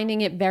just finding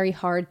it very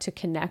hard to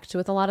connect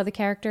with a lot of the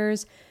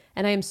characters.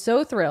 And I am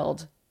so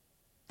thrilled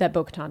that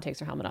Bo-Katan takes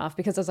her helmet off,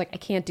 because I was like, I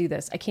can't do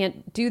this. I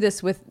can't do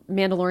this with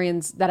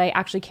Mandalorians that I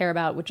actually care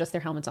about with just their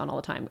helmets on all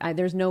the time.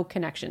 There's no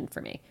connection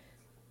for me.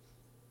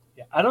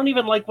 Yeah, I don't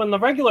even like when the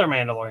regular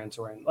Mandalorians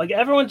are in. Like,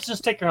 everyone's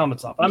just take your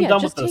helmets off. I'm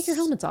done with this. Just take your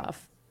helmets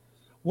off.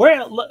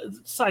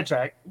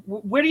 Sidetrack.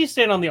 Where do you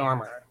stand on the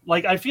armor?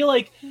 Like, I feel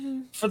like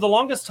for the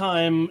longest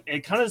time,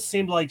 it kind of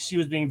seemed like she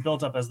was being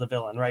built up as the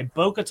villain, right?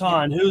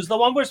 Bo-Katan, who's the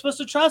one we're supposed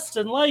to trust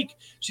and like,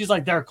 she's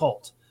like, they're a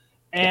cult.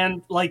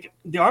 And like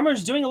the armor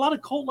is doing a lot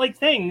of cult-like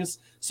things.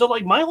 So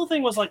like my whole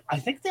thing was like, I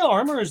think the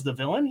armor is the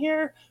villain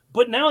here.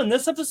 But now in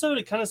this episode,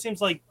 it kind of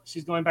seems like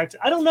she's going back to,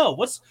 I don't know.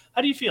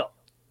 How do you feel?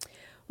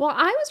 Well,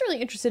 I was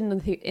really interested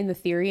in the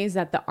theories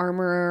that the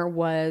armor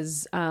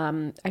was,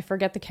 I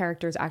forget the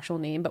character's actual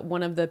name, but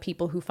one of the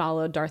people who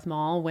followed Darth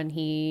Maul when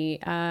he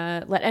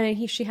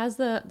she has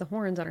the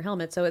horns on her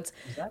helmet, so it's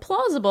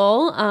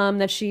plausible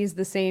that she's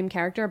the same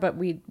character, but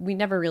we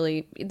never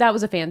really, that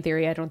was a fan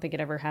theory. I don't think it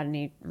ever had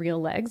any real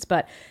legs,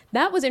 but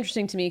that was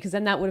interesting to me, because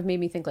then that would have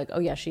made me think like, oh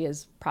yeah, she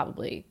is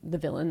probably the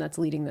villain that's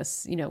leading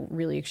this,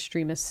 really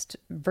extremist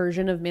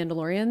version of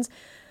Mandalorians.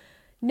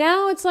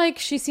 Now it's like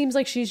she seems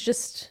like she's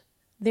just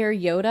their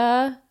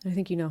Yoda. I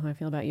think you know how I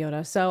feel about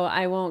Yoda, so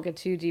I won't get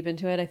too deep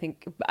into it.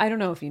 I don't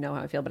know if you know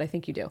how I feel, but I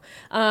think you do.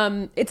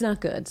 It's not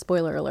good.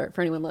 Spoiler alert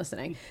for anyone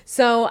listening.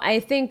 So I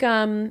think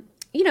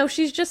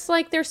she's just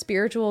like their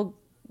spiritual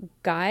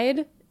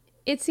guide,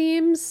 it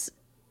seems,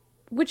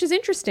 which is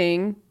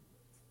interesting.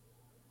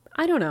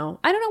 I don't know.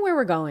 I don't know where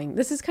we're going.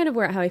 This is kind of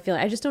how I feel.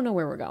 I just don't know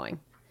where we're going.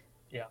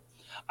 Yeah.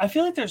 I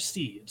feel like there's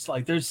seeds.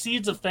 Like there's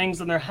seeds of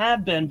things and there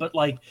have been, but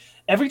like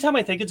every time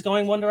I think it's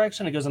going one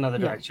direction, it goes another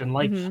Yeah. direction.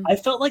 Like Mm-hmm. I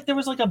felt like there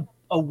was like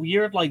a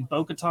weird like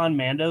Bo-Katan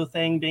Mando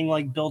thing being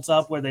like built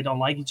up where they don't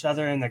like each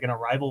other and they're gonna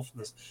rival for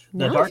the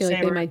Now I dark feel like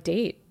they saber. might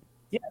date.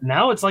 Yeah,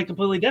 now it's like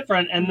completely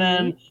different. And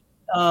Mm-hmm.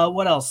 then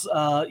what else?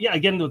 Yeah,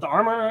 again with the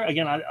armor,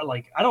 again, I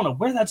don't know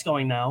where that's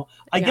going now.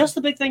 I Yeah. guess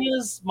the big thing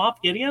is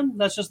Moff Gideon.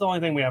 That's just the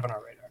only thing we have on our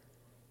radar.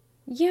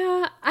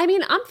 Yeah, I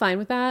mean, I'm fine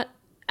with that.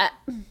 Uh,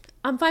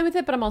 I'm fine with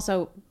it, but I'm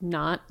also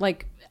not.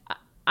 Like,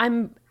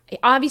 I'm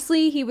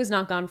obviously he was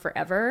not gone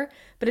forever,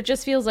 but it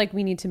just feels like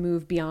we need to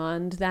move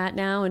beyond that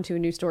now into a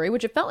new story,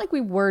 which it felt like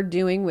we were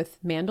doing with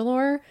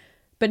Mandalore.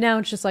 But now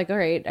it's just like, all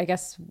right, I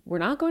guess we're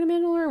not going to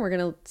Mandalore. We're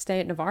going to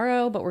stay at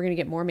Navarro, but we're going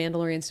to get more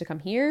Mandalorians to come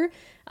here,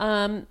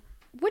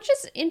 which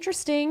is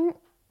interesting.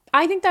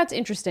 I think that's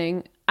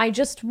interesting. I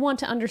just want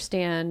to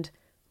understand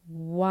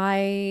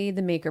why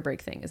the make or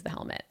break thing is the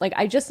helmet. Like,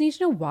 I just need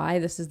to know why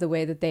this is the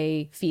way that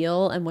they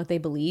feel and what they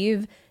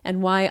believe,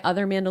 and why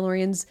other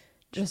Mandalorians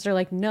just are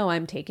like, no,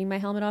 I'm taking my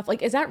helmet off.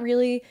 Like, is that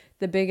really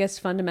the biggest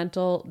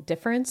fundamental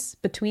difference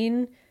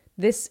between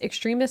this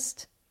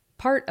extremist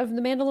part of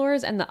the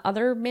Mandalores and the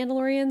other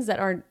Mandalorians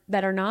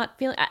that are not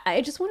feeling?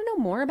 I just want to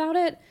know more about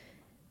it,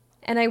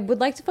 and I would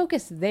like to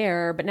focus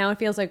there. But now it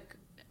feels like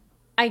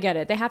I get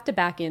it. They have to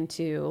back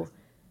into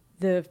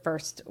the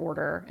First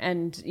Order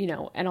and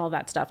all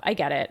that stuff. I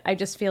get it. I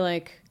just feel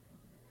like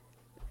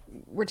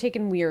we're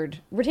taking a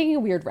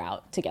weird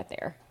route to get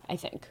there, I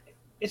think.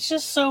 It's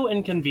just so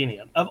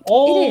inconvenient. Of It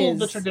all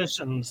the is.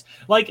 traditions,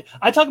 like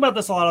I talk about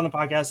this a lot on the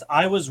podcast.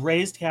 I was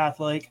raised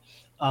Catholic.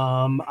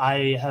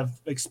 I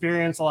have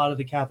experienced a lot of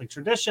the Catholic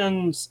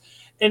traditions,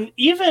 and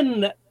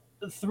even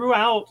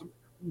throughout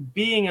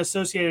being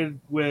associated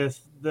with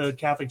the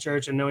Catholic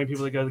Church and knowing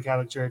people that go to the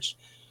Catholic Church,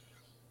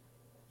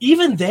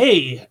 even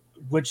they,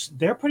 which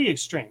they're pretty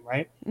extreme,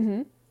 right?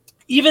 Mm-hmm.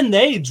 Even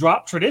they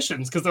drop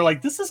traditions because they're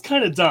like, this is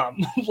kind of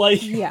dumb.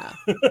 Like, Yeah.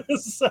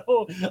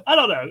 so I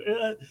don't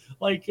know.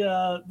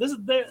 This is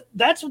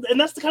that's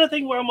the kind of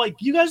thing where I'm like,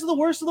 you guys are the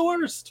worst of the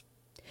worst.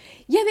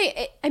 Yeah,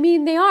 I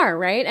mean, they are,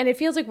 right? And it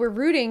feels like we're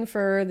rooting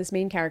for this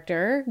main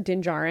character,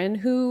 Din Djarin,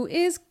 who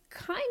is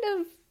kind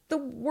of the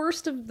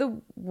worst of the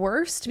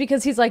worst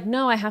because he's like,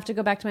 no, I have to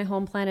go back to my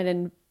home planet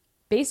and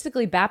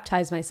basically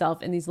baptize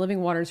myself in these living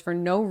waters for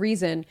no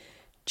reason,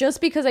 just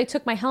because I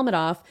took my helmet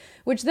off,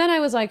 which then I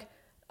was like,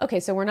 okay,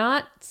 so we're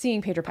not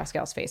seeing Pedro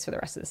Pascal's face for the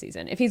rest of the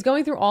season. If he's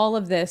going through all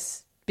of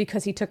this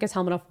because he took his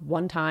helmet off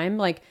one time,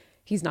 like,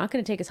 he's not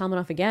going to take his helmet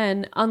off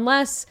again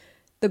unless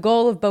the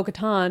goal of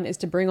Bo-Katan is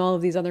to bring all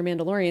of these other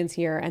Mandalorians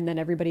here, and then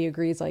everybody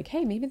agrees, like,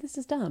 hey, maybe this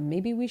is dumb.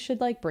 Maybe we should,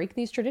 like, break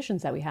these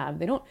traditions that we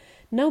have.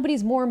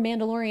 Nobody's more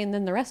Mandalorian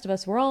than the rest of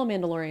us. We're all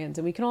Mandalorians,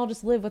 and we can all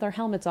just live with our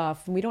helmets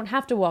off, and we don't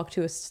have to walk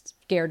to a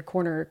scared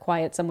corner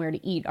quiet somewhere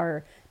to eat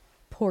our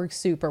pork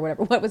soup or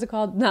whatever. What was it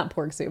called? Not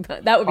pork soup.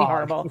 That would be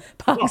horrible.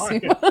 Pork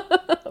soup.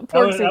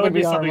 Pork soup would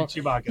be horrible.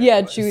 Chewbacca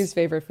Yeah, was. Chewie's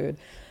favorite food.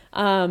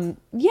 Yeah,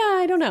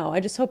 I don't know.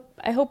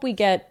 I hope we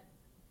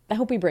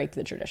break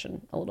the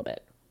tradition a little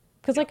bit.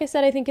 Because like I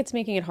said, I think it's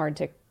making it hard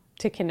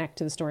to connect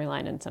to the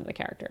storyline and some of the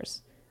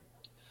characters.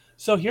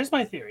 So here's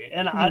my theory,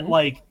 and Mm-hmm.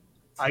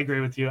 I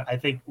agree with you. I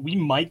think we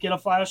might get a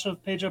flash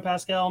of Pedro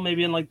Pascal,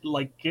 maybe in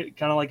kind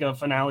of like a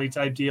finale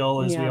type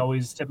deal, as we Yeah.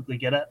 always typically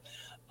get it.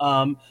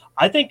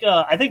 I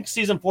think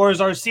season 4 is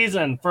our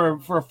season for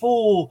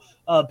full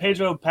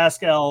Pedro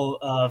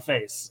Pascal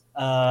face,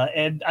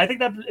 and I think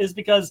that is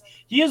because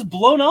he has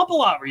blown up a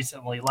lot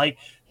recently.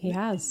 He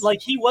has.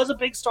 Like he was a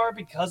big star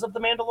because of the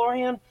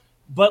Mandalorian,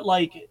 but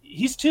like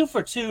he's 2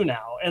 for 2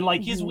 now, and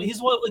like Mm-hmm.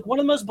 he's one of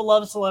the most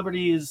beloved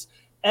celebrities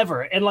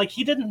ever, and like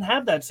he didn't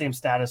have that same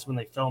status when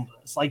they filmed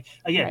this. Like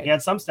again, he Right.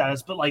 had some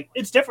status, but like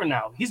it's different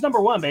now. He's number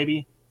 1,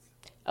 baby.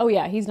 Oh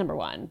yeah, he's number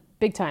one.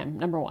 Big time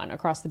number one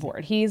across the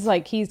board. He's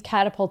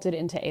catapulted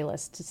into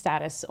A-list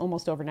status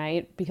almost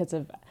overnight because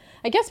of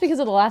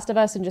The Last of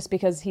Us, and just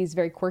because he's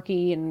very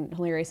quirky and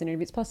hilarious in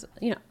interviews. Plus,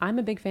 I'm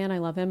a big fan. I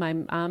love him.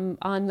 I'm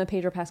on the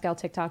Pedro Pascal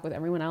TikTok with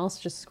everyone else,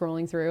 just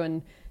scrolling through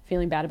and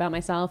feeling bad about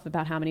myself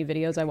about how many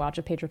videos I watch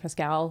of Pedro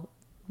Pascal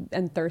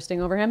and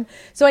thirsting over him.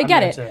 So I I'm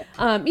get there it.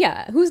 too.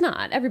 Yeah, who's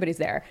not? Everybody's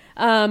there.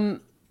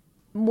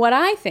 What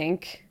I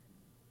think,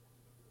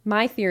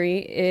 my theory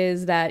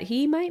is that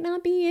he might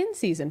not be in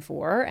season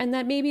 4, and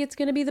that maybe it's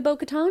going to be the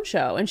Bo-Katan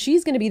show and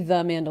she's going to be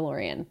the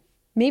Mandalorian.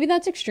 Maybe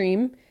that's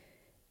extreme,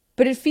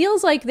 but it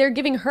feels like they're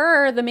giving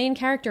her the main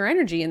character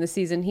energy in the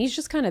season. He's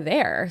just kind of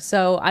there.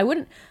 So I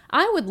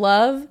would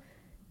love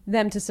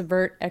them to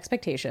subvert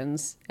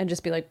expectations and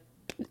just be like,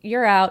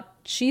 you're out,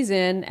 she's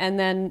in. And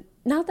then,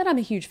 not that I'm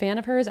a huge fan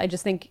of hers, I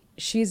just think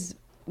she's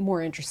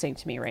more interesting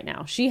to me right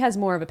now. She has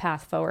more of a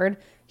path forward.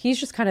 He's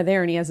just kind of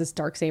there, and he has this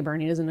dark saber,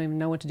 and he doesn't even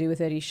know what to do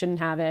with it. He shouldn't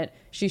have it.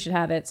 She should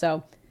have it.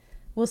 So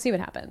we'll see what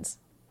happens.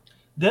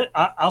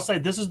 I'll say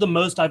this is the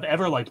most I've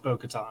ever liked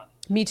Bo-Katan.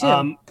 Me too.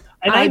 And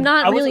I'm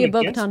not I really a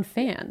wasn't against Bo-Katan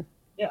fan.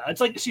 Yeah,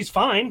 it's like she's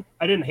fine.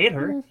 I didn't hate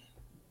her,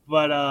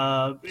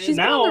 but She's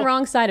been now on the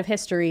wrong side of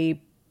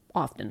history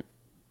often.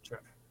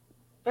 Sure.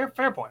 Fair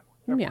point.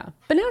 Fair Yeah, point.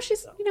 but now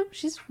she's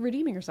she's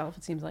redeeming herself.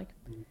 It seems like.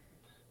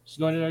 She's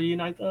going to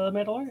unite the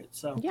Mandalorian.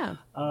 So Yeah.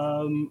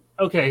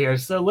 Okay, here.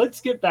 So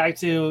let's get back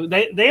to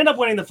they end up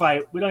winning the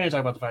fight. We don't need to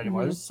talk about the fight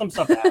anymore. There's some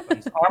stuff that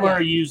happens.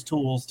 Armor used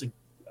tools to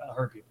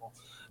hurt people.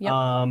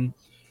 Yep.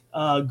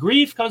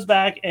 Grief comes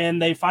back,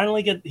 and they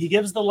finally he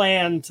gives the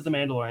land to the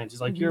Mandalorians. He's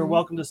like, "You're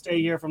welcome to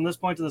stay here from this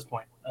point to this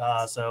point."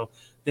 So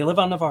they live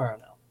on Navarro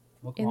now.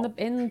 Welcome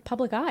in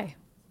public eye.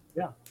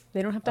 Yeah.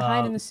 They don't have to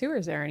hide in the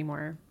sewers there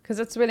anymore, because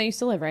that's where they used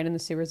to live, right, in the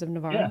sewers of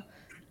Navarro. Yeah.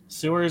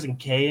 Sewers and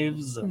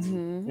caves,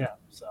 and yeah.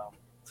 So,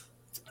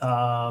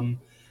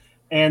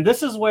 and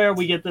this is where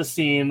we get this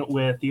scene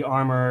with the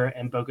armor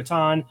and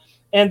Bo-Katan.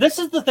 And this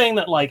is the thing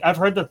that, like, I've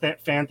heard the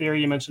fan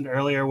theory you mentioned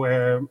earlier,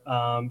 where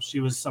she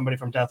was somebody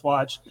from Death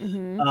Watch.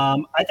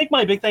 I think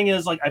my big thing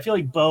is, like, I feel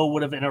like Bo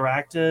would have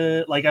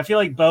interacted. Like, I feel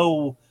like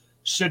Bo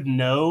should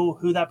know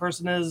who that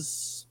person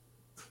is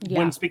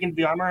when speaking to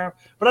the armor,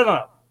 but I don't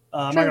know.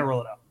 I'm not gonna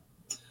rule it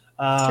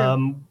out.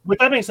 With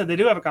that being said, they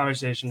do have a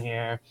conversation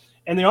here,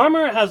 and the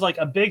armor has like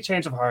a big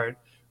change of heart.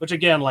 Which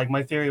again, like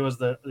my theory was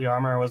that the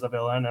armor was the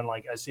villain, and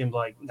like I seemed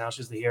like now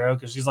she's the hero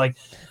because she's like,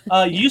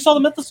 "You saw the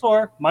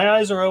mythosaur. My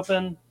eyes are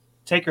open.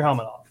 Take your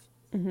helmet off."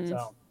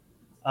 So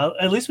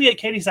at least we get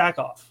Katie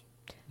Sackhoff.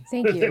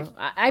 Thank you.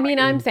 I mean,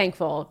 I'm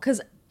thankful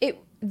because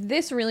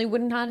this really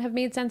would not have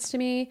made sense to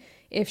me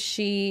if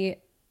she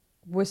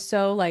was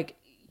so like,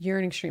 "You're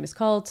an extremist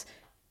cult.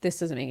 This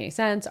doesn't make any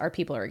sense. Our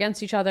people are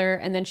against each other,"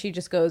 and then she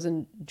just goes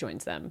and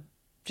joins them.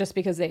 Just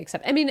because they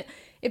accept. I mean,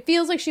 it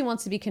feels like she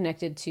wants to be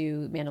connected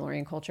to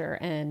Mandalorian culture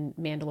and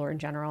Mandalore in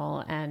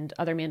general and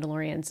other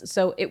Mandalorians.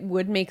 So it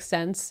would make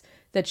sense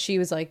that she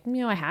was like,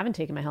 I haven't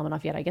taken my helmet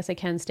off yet. I guess I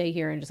can stay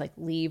here and just like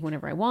leave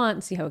whenever I want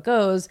and see how it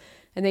goes.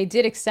 And they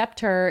did accept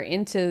her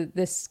into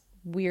this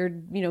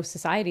weird,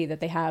 society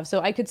that they have.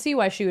 So I could see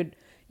why she would,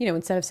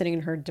 instead of sitting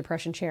in her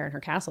depression chair in her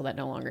castle that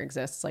no longer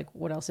exists, like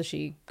what else is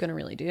she going to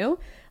really do?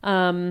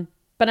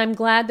 But I'm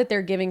glad that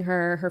they're giving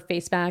her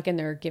face back, and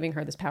they're giving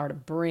her this power to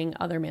bring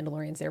other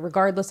Mandalorians there,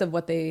 regardless of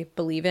what they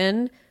believe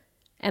in.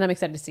 And I'm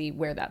excited to see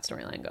where that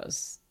storyline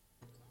goes.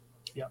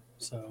 Yeah.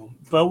 So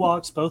Bo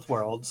walks both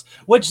worlds,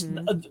 which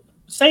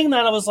saying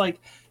that, I was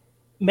like,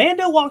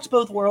 Mando walks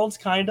both worlds,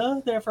 kind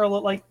of there for a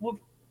little, like, why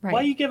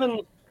are you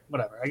giving,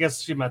 whatever. I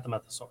guess she met the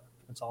mythosaur.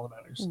 That's all that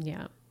matters.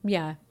 Yeah.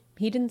 Yeah.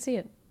 He didn't see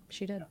it.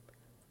 She did. Yeah.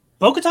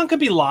 Bo-Katan could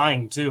be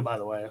lying too, by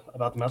the way,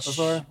 about the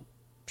mythosaur.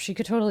 She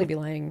could totally be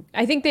lying.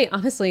 I think they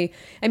honestly,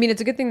 I mean,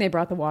 it's a good thing they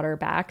brought the water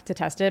back to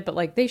test it, but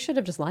like they should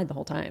have just lied the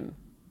whole time.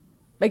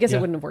 I guess it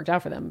wouldn't have worked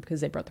out for them because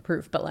they brought the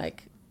proof, but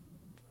like.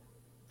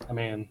 I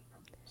mean,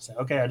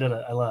 okay, I did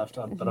it. I left,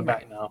 but I'm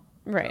back now.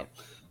 Right.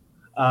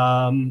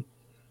 So,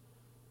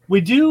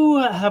 we do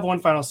have one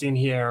final scene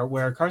here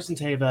where Carson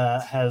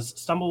Teva has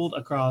stumbled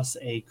across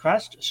a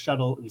crashed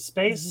shuttle in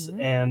space,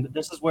 and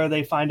this is where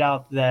they find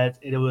out that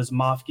it was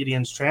Moff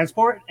Gideon's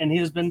transport, and he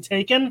has been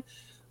taken.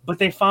 But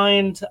they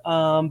find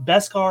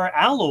Beskar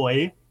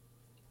alloy,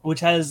 which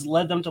has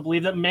led them to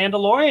believe that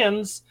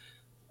Mandalorians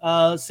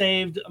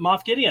saved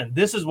Moff Gideon.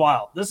 This is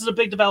wild. This is a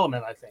big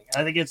development, I think.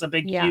 I think it's a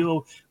big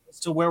cue as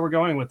to where we're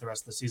going with the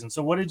rest of the season.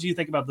 So what did you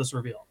think about this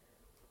reveal?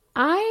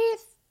 I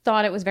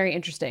thought it was very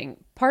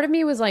interesting. Part of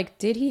me was like,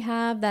 did he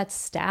have that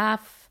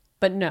staff?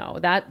 But no,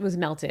 that was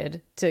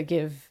melted to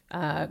give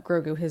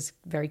Grogu his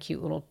very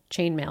cute little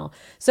chainmail.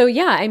 So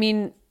yeah, I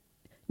mean,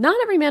 not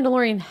every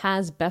Mandalorian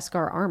has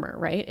Beskar armor,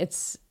 right?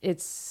 It's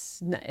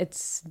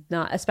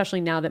not,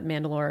 especially now that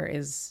Mandalore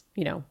is,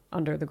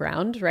 under the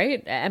ground,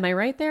 right? Am I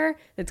right there?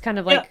 It's kind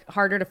of like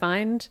harder to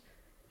find.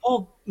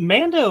 Well,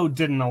 Mando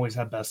didn't always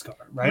have Beskar,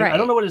 right? I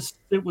don't know what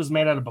it was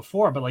made out of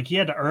before, but like he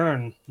had to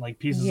earn like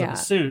pieces of the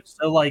suit.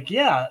 So like,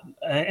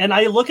 and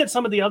I look at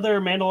some of the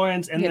other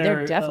Mandalorians, and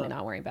they're definitely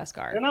not wearing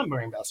Beskar. They're not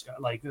wearing Beskar.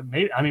 Like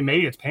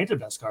maybe it's painted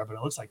Beskar, but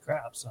it looks like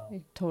crap. So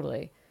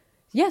totally,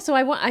 yeah. So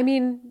I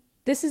mean.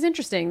 This is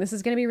interesting. This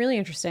is going to be really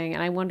interesting.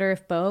 And I wonder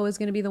if Bo is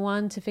going to be the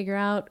one to figure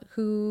out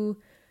who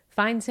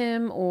finds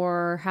him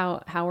or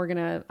how we're going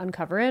to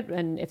uncover it.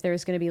 And if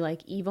there's going to be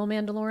like evil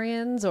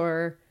Mandalorians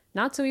or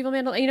not so evil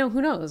Mandalorians,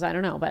 who knows? I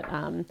don't know. But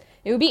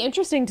it would be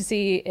interesting to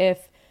see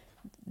if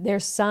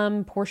there's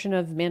some portion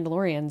of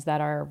Mandalorians that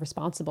are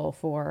responsible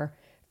for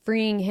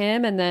freeing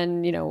him and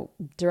then,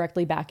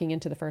 directly backing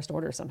into the First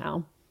Order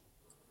somehow.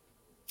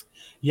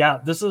 Yeah,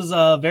 this is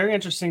very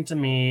interesting to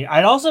me.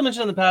 I'd also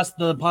mentioned in the past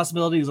the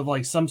possibilities of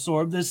like some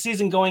sort of this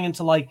season going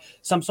into like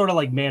some sort of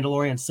like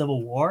Mandalorian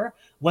civil war,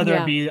 whether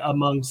it be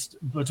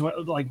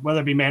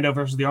whether it be Mando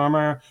versus the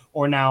armor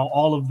or now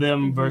all of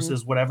them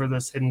versus whatever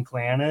this hidden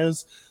clan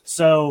is.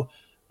 So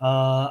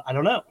I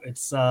don't know.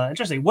 It's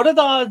interesting. What are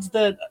the odds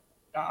that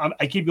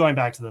I keep going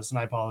back to this, and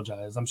I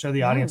apologize. I'm sure the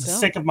No, audience is don't.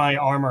 sick of my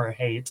armor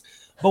hate.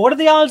 But what are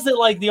the odds that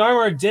like the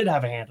armor did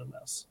have a hand in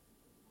this?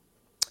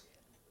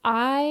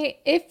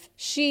 If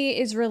she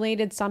is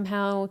related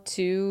somehow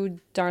to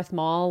Darth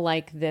Maul,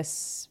 like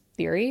this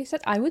theory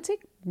said, I would say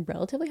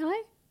relatively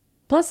high.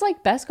 Plus,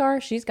 like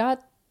Beskar,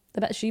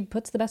 she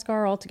puts the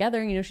Beskar all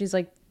together. You know, she's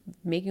like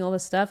making all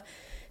this stuff.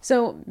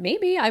 So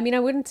maybe, I mean, I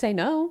wouldn't say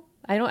no.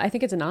 I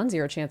think it's a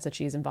non-zero chance that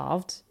she's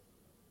involved.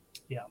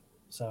 Yeah.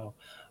 So,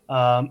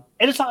 and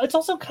it's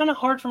also kind of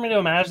hard for me to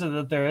imagine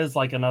that there is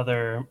like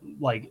another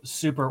like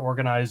super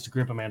organized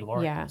group of Yeah.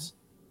 Mandalorians.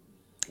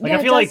 Like Yeah, I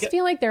it feel does like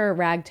feel like they're a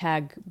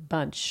ragtag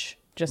bunch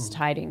just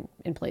hiding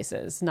in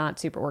places, not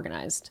super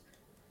organized.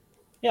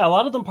 yeah, a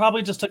lot of them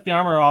probably just took the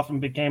armor off and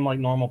became like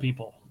normal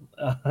people.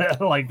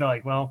 Like they're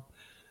like, well,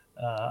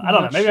 I don't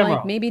know. Much Maybe I'm like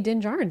wrong. maybe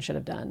Din Djarin should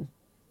have done.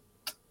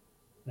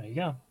 There you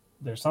go.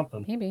 There's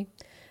something. Maybe.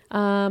 Yeah,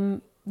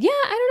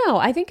 I don't know.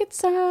 I think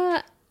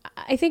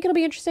it'll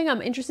be interesting.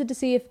 I'm interested to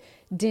see if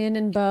Din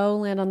and Bo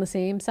land on the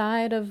same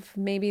side of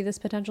maybe this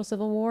potential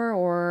civil war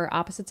or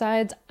opposite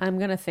sides. I'm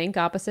gonna think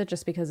opposite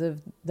just because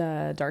of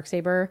the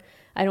Darksaber.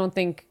 I don't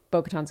think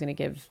Bo-Katan's gonna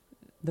give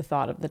the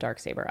thought of the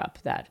Darksaber up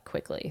that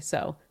quickly.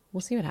 So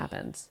we'll see what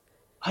happens.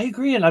 I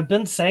agree, and I've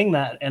been saying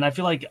that, and I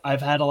feel like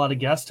I've had a lot of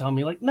guests tell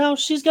me like, no,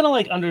 she's gonna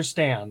like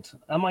understand.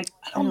 I'm like,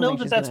 I I don't don't know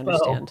think that she's gonna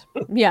that's Bo.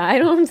 understand. Yeah, I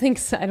don't think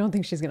so. I don't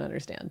think she's gonna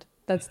understand.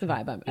 That's the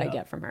vibe I Yeah.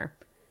 get from her.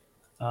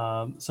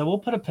 So we'll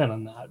put a pin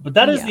on that. But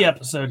that is the Yeah.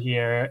 episode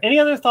here. Any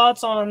other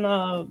thoughts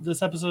on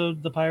this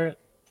episode, The Pirate?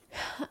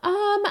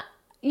 Um,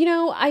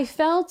 I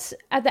felt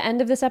at the end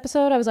of this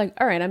episode, I was like,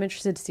 all right, I'm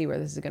interested to see where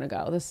this is gonna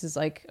go. This is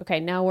like, okay,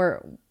 now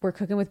we're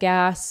cooking with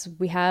gas.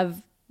 We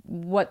have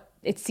what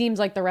it seems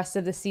like the rest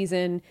of the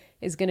season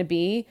is gonna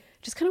be.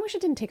 Just kind of wish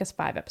it didn't take us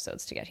 5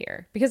 episodes to get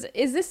here. Because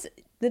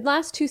the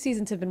last 2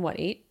 seasons have been what,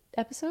 8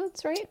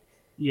 episodes, right?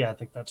 Yeah, I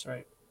think that's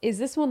right. Is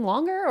this one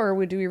longer,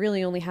 or do we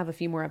really only have a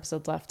few more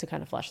episodes left to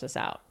kind of flesh this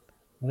out?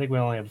 I think we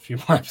only have a few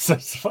more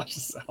episodes to flesh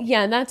this out.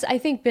 Yeah, and that's I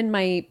think been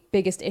my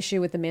biggest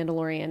issue with The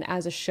Mandalorian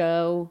as a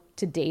show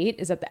to date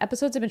is that the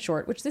episodes have been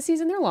short, which this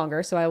season they're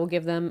longer, so I will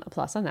give them a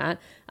plus on that.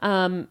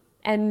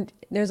 And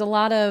there's a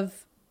lot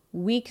of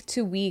week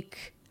to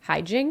week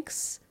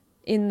hijinks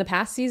in the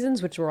past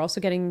seasons, which we're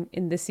also getting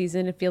in this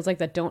season. It feels like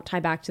that don't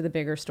tie back to the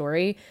bigger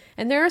story.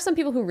 And there are some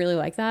people who really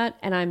like that,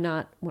 and I'm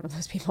not one of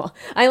those people.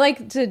 I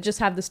like to just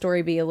have the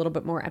story be a little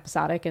bit more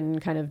episodic and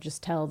kind of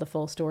just tell the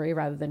full story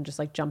rather than just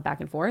like jump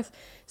back and forth.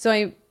 So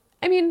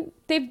I mean,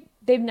 they've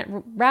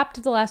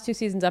wrapped the last 2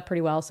 seasons up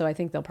pretty well, so I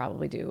think they'll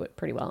probably do it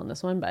pretty well in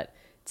this one, but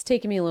it's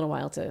taken me a little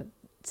while to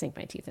sink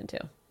my teeth into.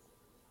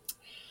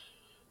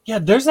 Yeah,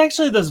 there's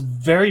actually this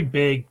very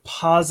big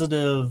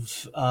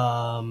positive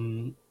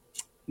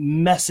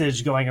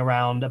message going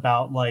around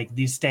about like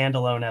these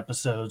standalone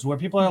episodes where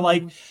people are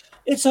like,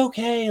 it's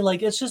okay,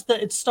 like it's just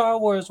that it's Star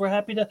Wars. We're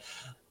happy to,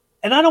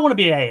 and I don't want to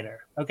be a hater,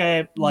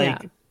 okay?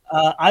 Like,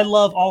 Yeah. I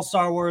love all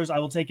Star Wars. I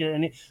will take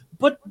it,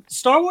 but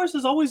Star Wars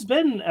has always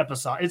been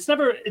episode. It's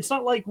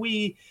not like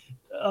we,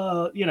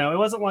 it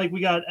wasn't like we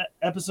got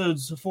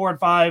episodes 4 and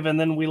 5, and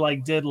then we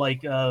like did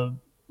like a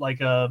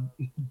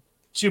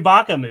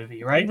Chewbacca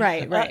movie, right?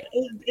 Right.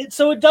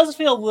 So it does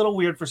feel a little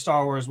weird for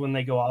Star Wars when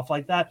they go off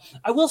like that.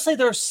 I will say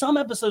there are some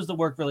episodes that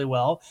work really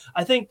well.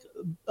 I think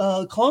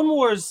Clone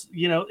Wars,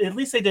 at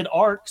least they did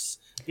arcs.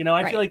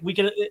 I feel like we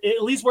could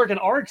at least work in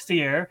arcs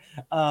here.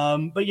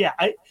 But yeah,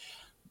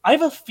 I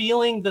have a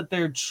feeling that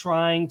they're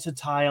trying to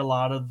tie a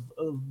lot of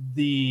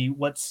the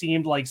what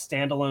seemed like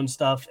standalone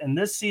stuff in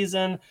this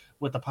season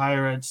with the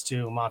pirates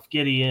to Moff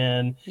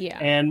Gideon. Yeah.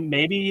 And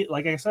maybe,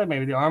 like I said,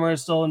 maybe the armor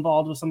is still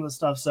involved with some of the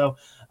stuff. So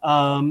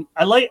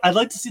I'd like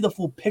to see the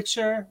full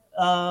picture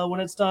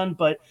when it's done.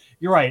 But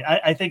you're right.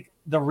 I think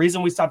the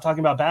reason we stopped talking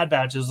about Bad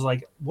Batch is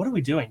like, what are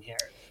we doing here?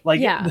 Like,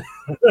 Yeah.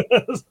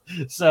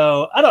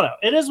 So I don't know.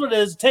 It is what it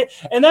is.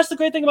 And that's the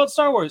great thing about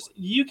Star Wars.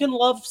 You can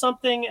love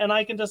something and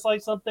I can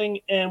dislike something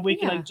and we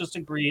can just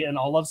agree and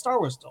all love Star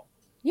Wars still.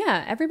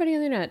 Yeah, everybody on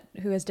the internet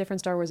who has different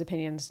Star Wars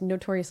opinions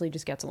notoriously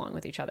just gets along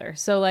with each other.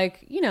 So,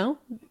 like,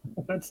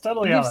 That's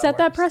totally you've set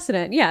that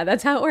precedent. Yeah,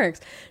 that's how it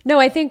works. No,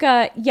 I think,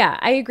 I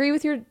agree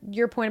with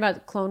your point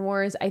about Clone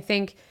Wars. I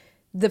think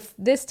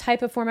this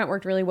type of format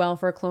worked really well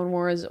for Clone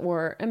Wars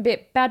or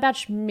Bad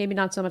Batch, maybe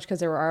not so much because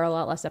there are a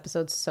lot less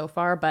episodes so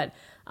far. But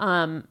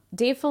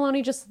Dave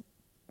Filoni just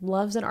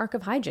loves an arc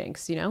of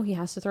hijinks. He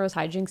has to throw his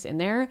hijinks in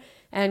there.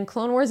 And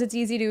Clone Wars, it's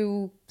easy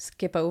to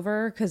skip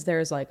over because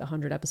there's like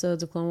 100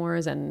 episodes of Clone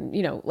Wars, and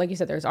like you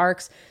said, there's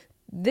arcs.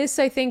 This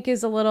I think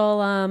is a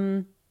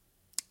little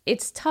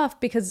it's tough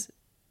because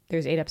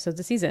there's 8 episodes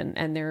a season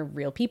and they're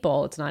real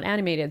people. It's not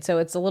animated, so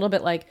it's a little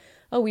bit like,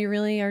 oh, we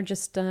really are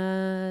just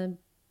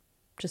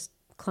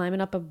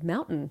climbing up a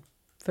mountain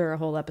for a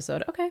whole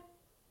episode. Okay,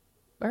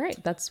 all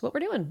right, that's what we're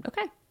doing.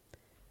 Okay.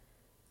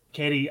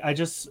 Katie,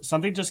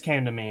 something just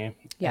came to me,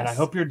 Yes. and I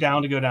hope you're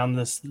down to go down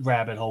this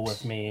rabbit hole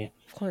with me.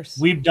 Of course.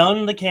 We've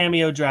done the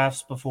cameo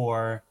drafts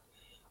before.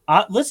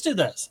 Let's do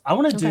this. I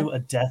want to do a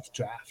death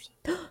draft.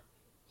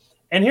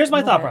 And here's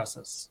my thought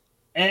process.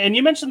 And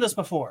you mentioned this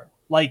before.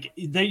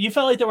 you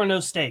felt like there were no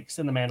stakes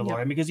in the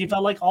Mandalorian because you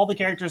felt like all the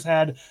characters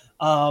had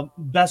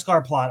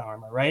Beskar plot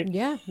armor, right?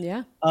 Yeah,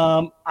 yeah.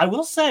 I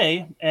will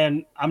say,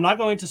 and I'm not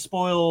going to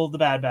spoil the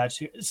Bad Batch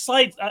here.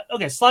 Slight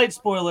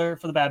spoiler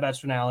for the Bad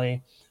Batch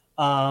finale.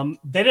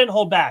 They didn't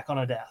hold back on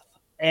a death,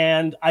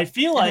 and I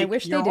feel like I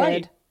wish you're they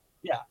right. did.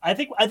 Yeah, I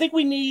think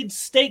we need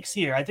stakes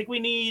here. I think we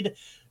need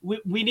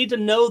to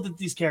know that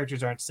these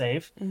characters aren't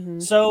safe. Mm-hmm.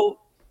 So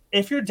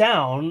if you're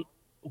down,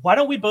 why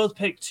don't we both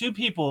pick two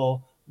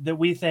people that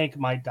we think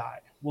might die?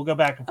 We'll go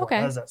back and forth. Okay.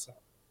 How does that sound?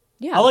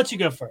 Yeah. I'll let you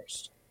go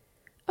first.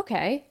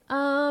 Okay.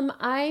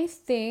 I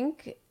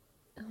think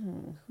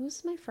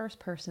who's my first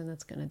person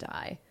that's gonna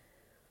die?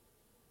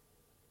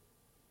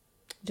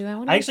 Do I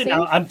want to Actually,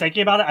 now I'm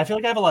thinking about it. I feel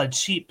like I have a lot of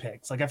cheap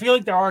picks. Like I feel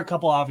like there are a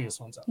couple obvious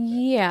ones out there.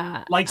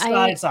 Yeah. Like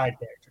side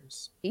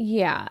characters.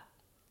 Yeah.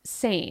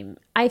 Same.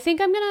 I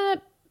think I'm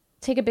gonna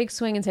take a big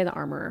swing and say the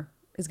armorer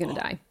is gonna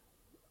die.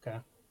 Okay.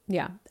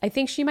 Yeah. I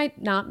think she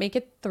might not make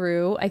it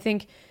through. I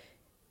think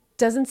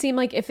doesn't seem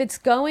like if it's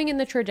going in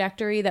the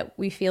trajectory that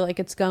we feel like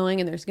it's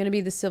going and there's going to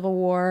be the civil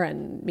war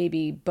and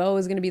maybe Bo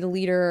is going to be the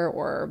leader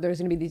or there's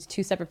going to be these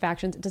two separate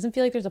factions, it doesn't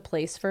feel like there's a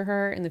place for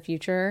her in the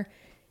future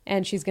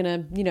and she's going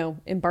to,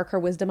 embark her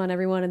wisdom on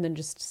everyone and then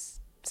just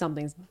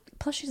something's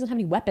plus she doesn't have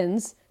any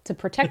weapons to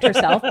protect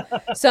herself.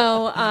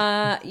 So,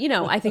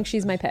 I think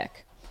she's my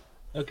pick.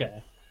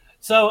 Okay.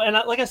 So,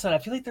 and like I said, I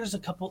feel like there's a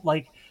couple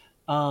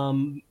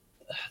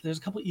there's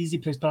a couple easy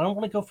picks, but I don't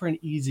want to go for an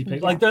easy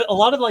pick. Yeah. Like a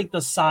lot of like the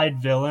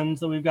side villains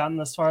that we've gotten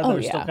this far that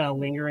are still kind of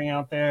lingering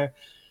out there.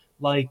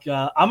 Like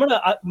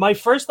my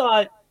first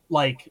thought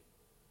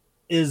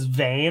is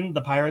Vane,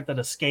 the pirate that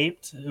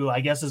escaped, who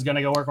I guess is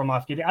gonna go work on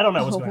Moff Gideon. I don't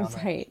know what's going on.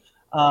 Right.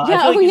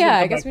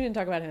 I guess we didn't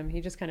talk about him.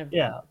 He just kind of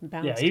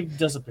bounced. Yeah, he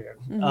disappeared.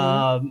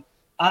 Mm-hmm.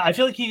 I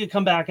feel like he could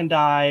come back and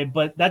die,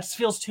 but that just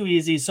feels too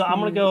easy. So I'm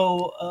gonna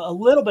go a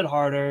little bit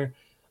harder.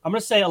 I'm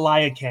gonna say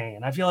Elia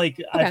Kane. I feel like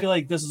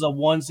this is a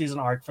 1 season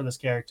arc for this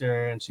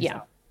character, and she's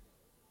out.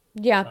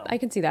 Yeah, so. I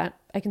can see that.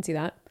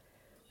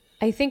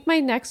 I think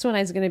my next one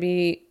is gonna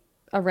be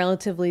a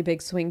relatively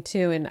big swing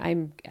too,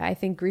 and I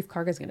think Grief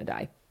Karga is gonna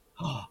die.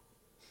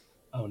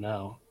 Oh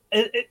no!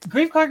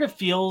 Grief Karga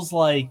feels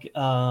like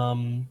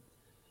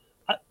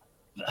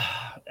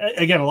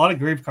again a lot of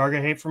Grief Karga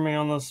hate for me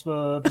on this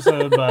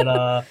episode,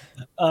 but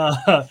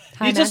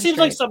he just seems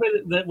like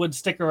somebody that would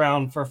stick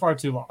around for far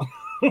too long.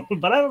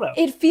 But I don't know.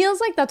 It feels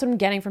like that's what I'm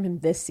getting from him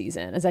this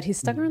season, is that he's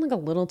stuck around like a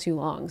little too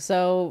long.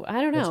 So I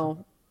don't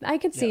know. I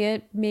could see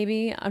it.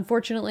 Maybe,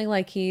 unfortunately,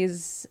 like he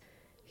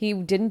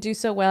didn't do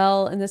so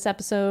well in this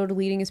episode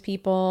leading his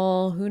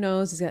people. Who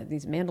knows? He's got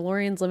these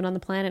Mandalorians living on the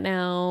planet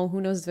now. Who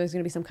knows if there's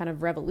going to be some kind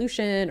of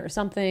revolution or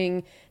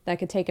something that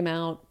could take him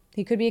out.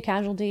 He could be a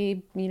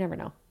casualty. You never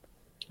know.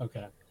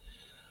 Okay.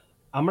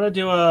 I'm going to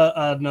do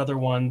another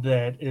one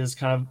that is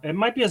it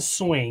might be a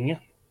swing.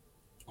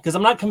 Because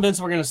I'm not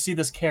convinced we're going to see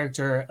this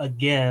character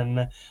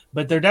again,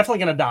 but they're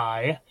definitely going to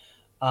die.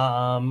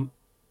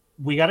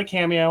 We got a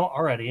cameo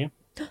already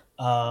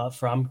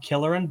from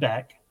Killer and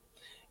Beck.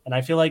 And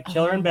I feel like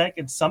Killer and Beck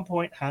at some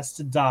point has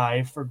to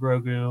die for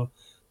Grogu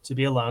to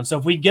be alone. So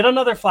if we get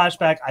another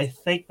flashback, I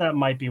think that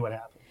might be what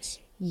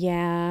happens.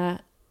 Yeah,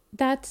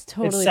 that's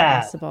totally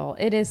possible.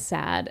 It is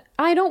sad.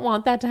 I don't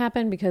want that to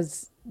happen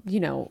because,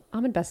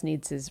 Ahmed Best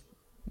needs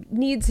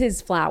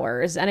his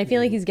flowers, and I feel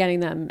like he's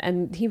getting them,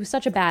 and he was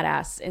such a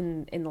badass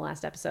in the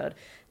last episode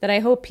that I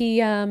hope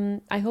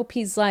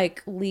he's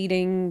like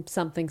leading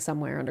something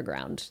somewhere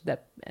underground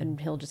and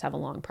he'll just have a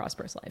long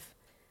prosperous life.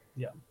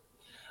 Yeah.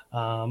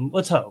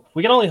 Let's hope.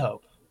 We can only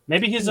hope.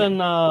 Maybe he's in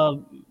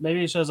maybe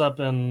he shows up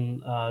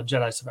in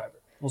Jedi Survivor.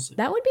 We'll see.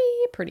 That would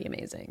be pretty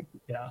amazing.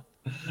 Yeah.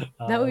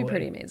 That would be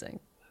pretty amazing.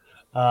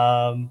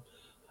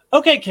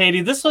 Okay,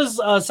 Katie, this was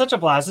such a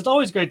blast. It's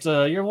always great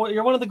you're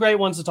one of the great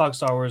ones to talk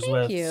Star Wars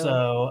with. Thank you.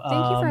 So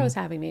thank you for always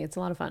having me. It's a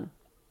lot of fun.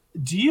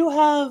 Do you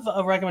have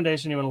a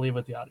recommendation you want to leave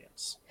with the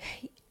audience?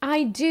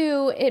 I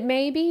do. It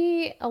may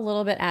be a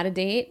little bit out of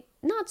date,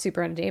 not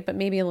super out of date, but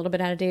maybe a little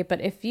bit out of date. But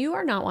if you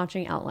are not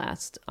watching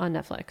Outlast on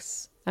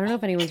Netflix, I don't know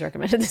if anyone's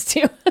recommended this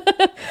to you.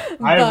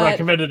 I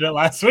recommended it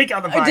last week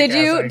on the podcast. Did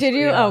you? Did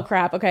you? Yeah. Oh,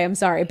 crap. Okay, I'm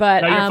sorry.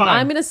 But no,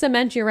 I'm going to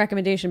cement your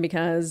recommendation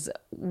because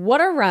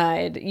what a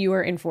ride you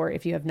are in for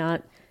if you have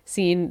not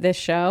seen this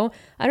show.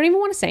 I don't even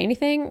want to say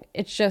anything.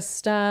 It's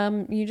just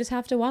you just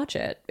have to watch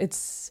it.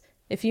 It's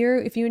if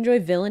you enjoy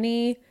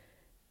villainy,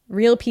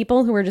 real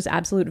people who are just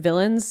absolute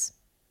villains,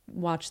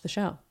 watch the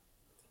show.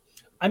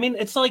 I mean,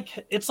 it's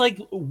like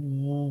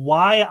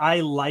why I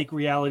like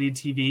reality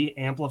TV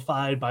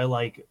amplified by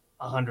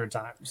 100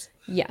 times.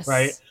 Yes.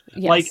 Right?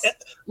 Yes.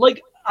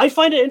 Like I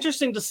find it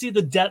interesting to see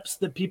the depths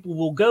that people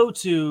will go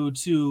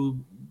to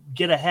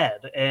get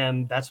ahead.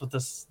 And that's what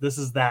this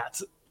is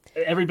that.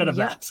 Every bit of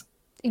that.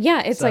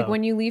 Yeah, it's like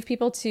when you leave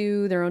people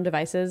to their own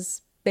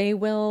devices, they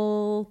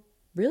will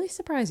really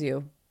surprise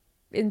you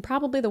in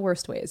probably the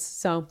worst ways.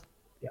 So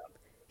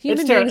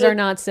human beings are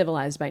not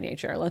civilized by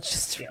nature.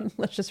 Let's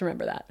just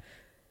remember that.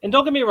 And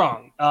don't get me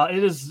wrong,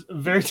 it is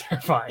very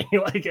terrifying.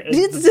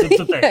 It's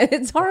a thing.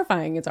 It's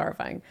horrifying. It's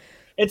horrifying.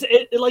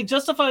 it like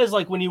justifies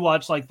like when you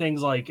watch like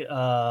things like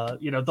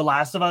The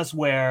Last of Us,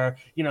 where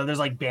there's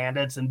like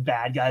bandits and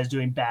bad guys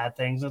doing bad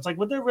things. It's like,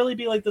 would there really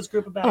be like this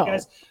group of bad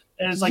guys?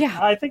 And it's like, yeah.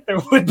 I think there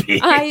would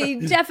be. I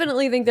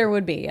definitely think there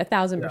would be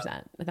 1,000%.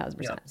 Yeah.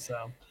 1,000%.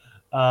 So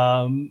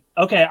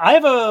okay, I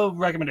have a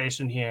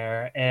recommendation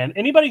here, and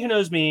anybody who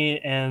knows me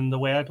and the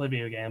way I play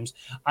video games,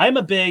 I'm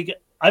a big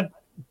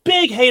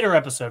hater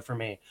episode for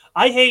me.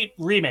 I hate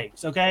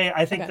remakes. Okay,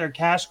 I think they're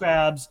cash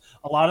grabs.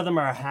 A lot of them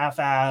are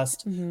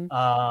half-assed.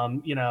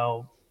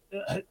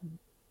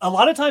 A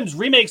lot of times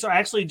remakes are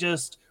actually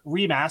just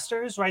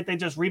remasters, right? They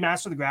just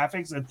remaster the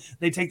graphics and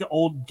they take the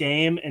old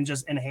game and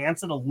just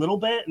enhance it a little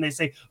bit, and they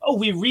say, "Oh,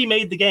 we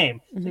remade the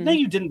game." Like, no,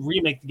 you didn't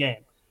remake the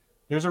game.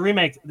 There's a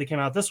remake that came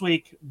out this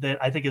week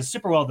that I think is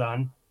super well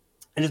done.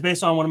 It is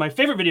based on one of my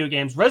favorite video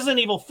games. Resident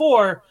Evil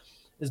 4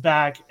 is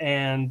back,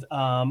 and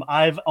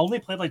I've only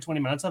played like 20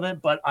 minutes of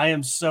it, but I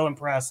am so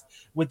impressed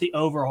with the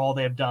overhaul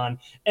they have done.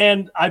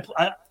 And I've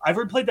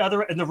replayed the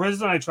other, and the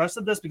reason I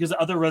trusted this because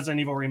the other Resident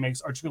Evil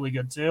remakes are truly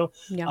good too.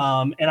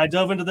 Yeah. And I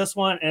dove into this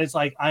one, and it's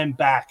like I'm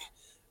back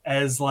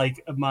as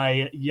like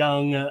my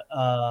young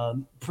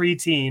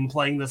preteen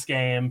playing this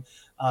game.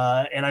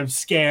 And I'm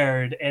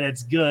scared, and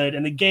it's good,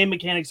 and the game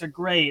mechanics are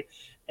great.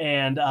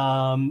 And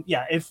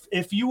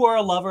if you are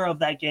a lover of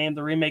that game,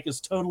 the remake is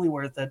totally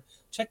worth it.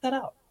 Check that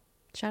out.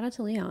 Shout out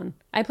to Leon.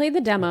 I played the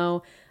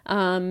demo,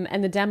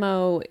 and the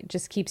demo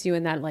just keeps you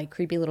in that like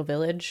creepy little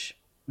village,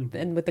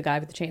 and with the guy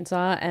with the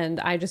chainsaw. And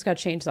I just got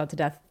chainsawed to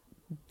death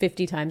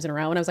 50 times in a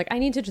row, and I was like, I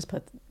need to just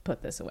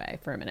put this away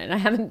for a minute. And I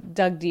haven't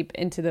dug deep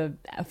into the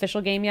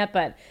official game yet,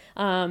 but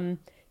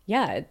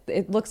yeah,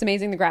 it looks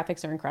amazing. The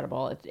graphics are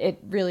incredible. It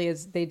really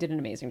is. They did an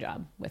amazing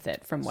job with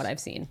it from what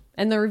I've seen.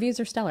 And the reviews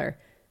are stellar.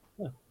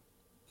 Yeah.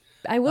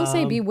 I will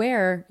say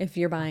beware if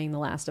you're buying The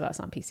Last of Us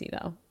on PC,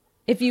 though.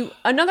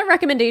 Another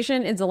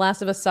recommendation is The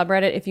Last of Us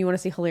subreddit if you want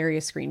to see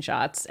hilarious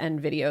screenshots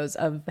and videos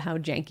of how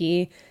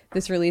janky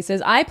this release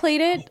is. I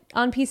played it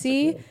on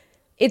PC.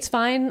 It's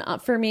fine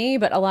for me,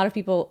 but a lot of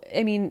people,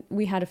 I mean,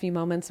 we had a few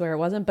moments where it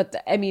wasn't, but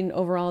I mean,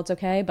 overall it's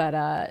okay.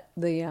 But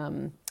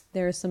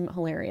there's some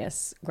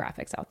hilarious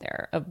graphics out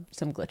there of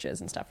some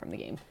glitches and stuff from the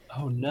game.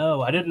 Oh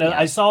no, I didn't know. Yeah.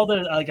 I saw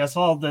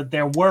that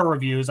there were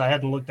reviews. I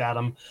hadn't looked at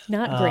them.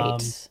 Not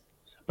great.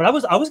 But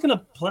I was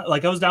gonna play.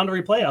 Like I was down to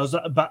replay. I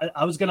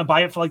was gonna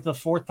buy it for like the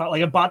fourth time.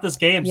 Like I bought this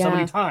game so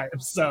many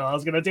times, so I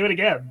was gonna do it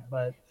again.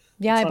 But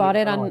yeah, I bought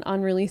it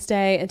on release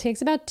day. It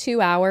takes about 2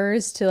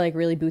 hours to like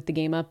really boot the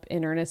game up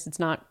in earnest. It's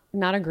not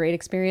a great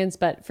experience,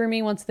 but for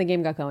me, once the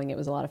game got going, it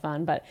was a lot of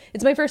fun. But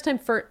it's my first time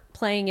for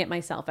playing it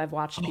myself. I've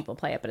watched people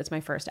play it, but it's my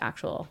first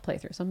actual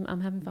playthrough, so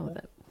I'm having fun with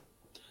it.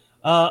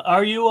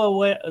 Are you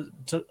aware?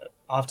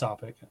 Off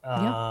topic.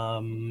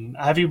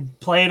 Have you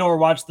played or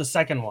watched the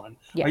second one?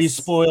 Yes. Are you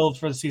spoiled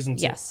for the season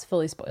 2? Yes,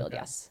 fully spoiled. Okay.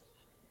 Yes.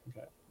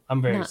 Okay,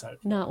 I'm very excited.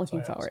 Not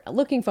looking forward.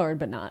 Looking forward,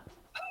 but not.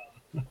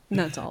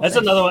 That's all. That's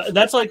another one.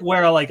 That's like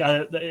where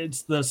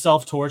it's the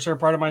self-torture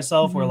part of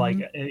myself where like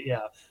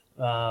that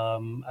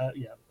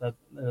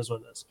is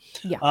what it is.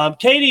 Yeah.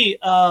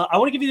 Katie, I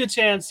want to give you the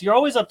chance. You're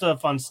always up to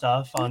fun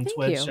stuff on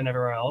Twitch and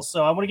everywhere else,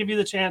 so I want to give you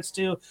the chance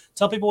to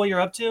tell people what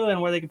you're up to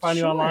and where they can find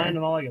you online and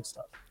all that good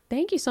stuff.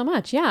 Thank you so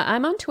much. Yeah,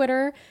 I'm on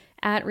Twitter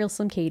at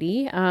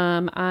RealSlimKatie.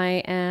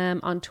 I am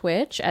on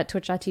Twitch at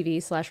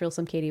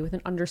twitch.tv/RealSlimKatie with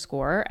an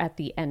underscore at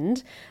the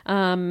end.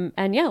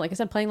 And yeah, like I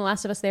said, playing The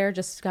Last of Us there.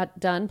 Just got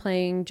done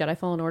playing Jedi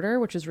Fallen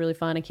Order, which was really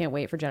fun. I can't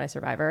wait for Jedi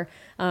Survivor.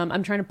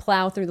 I'm trying to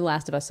plow through The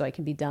Last of Us so I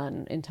can be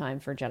done in time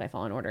for Jedi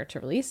Fallen Order to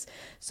release.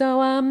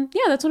 So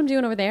yeah, that's what I'm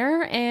doing over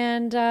there.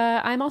 And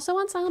I'm also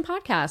on Silent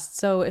Podcast.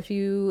 So if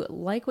you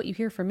like what you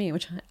hear from me,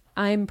 which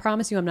I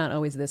promise you I'm not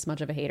always this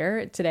much of a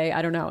hater. Today,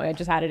 I don't know. I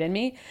just had it in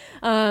me.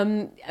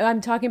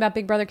 I'm talking about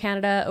Big Brother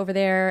Canada over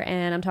there,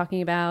 and I'm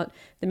talking about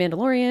The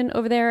Mandalorian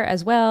over there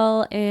as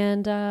well.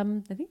 And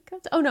I think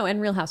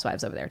and Real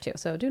Housewives over there too.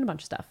 So doing a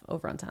bunch of stuff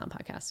over on Silent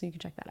Podcast, so you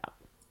can check that out.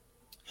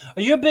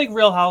 Are you a big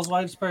Real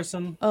Housewives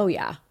person? Oh,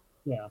 yeah.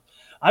 Yeah.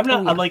 I've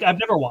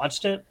never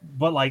watched it,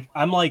 but like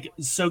I'm like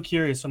so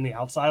curious from the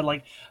outside.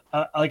 Like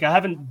I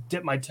haven't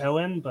dipped my toe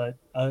in, but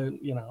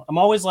I'm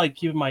always like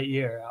keeping my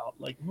ear out.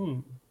 Like,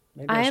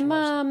 I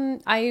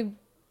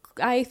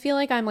feel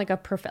like I'm like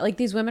like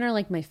these women are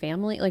like my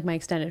family, like my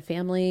extended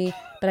family,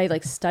 but I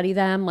like study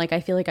them. Like I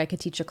feel like I could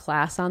teach a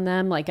class on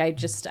them. Like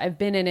I've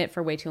been in it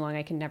for way too long.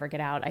 I can never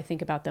get out. I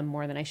think about them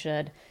more than I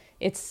should.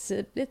 It's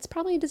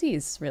probably a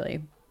disease,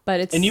 really, but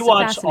it's and you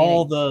watch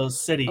all the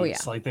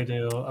cities like they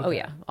do. Okay. Oh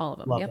yeah, all of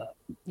them. Love that.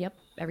 Yep,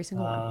 every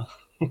single one.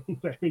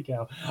 There we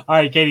go. All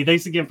right, Katie,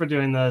 thanks again for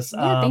doing this.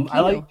 Yeah, thank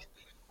you.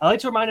 I like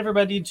to remind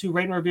everybody to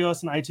rate and review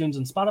us on iTunes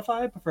and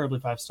Spotify, preferably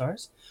 5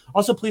 stars.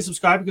 Also, please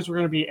subscribe because we're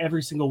going to be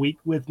every single week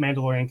with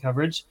Mandalorian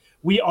coverage.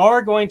 We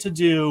are going to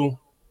do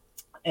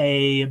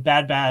a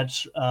Bad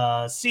Batch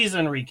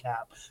season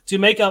recap to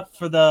make up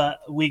for the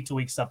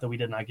week-to-week stuff that we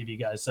did not give you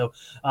guys. So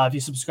if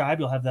you subscribe,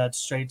 you'll have that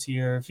straight to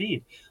your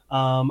feed.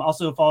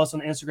 Also, follow us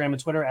on Instagram and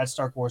Twitter at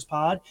Star Wars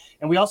Pod.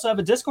 And we also have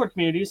a Discord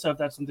community, so if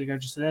that's something you're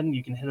interested in,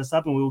 you can hit us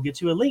up and we will get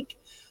you a link.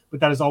 But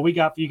that is all we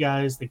got for you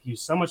guys. Thank you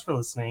so much for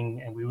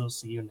listening, and we will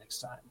see you next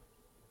time.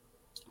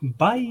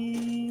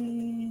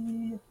 Bye.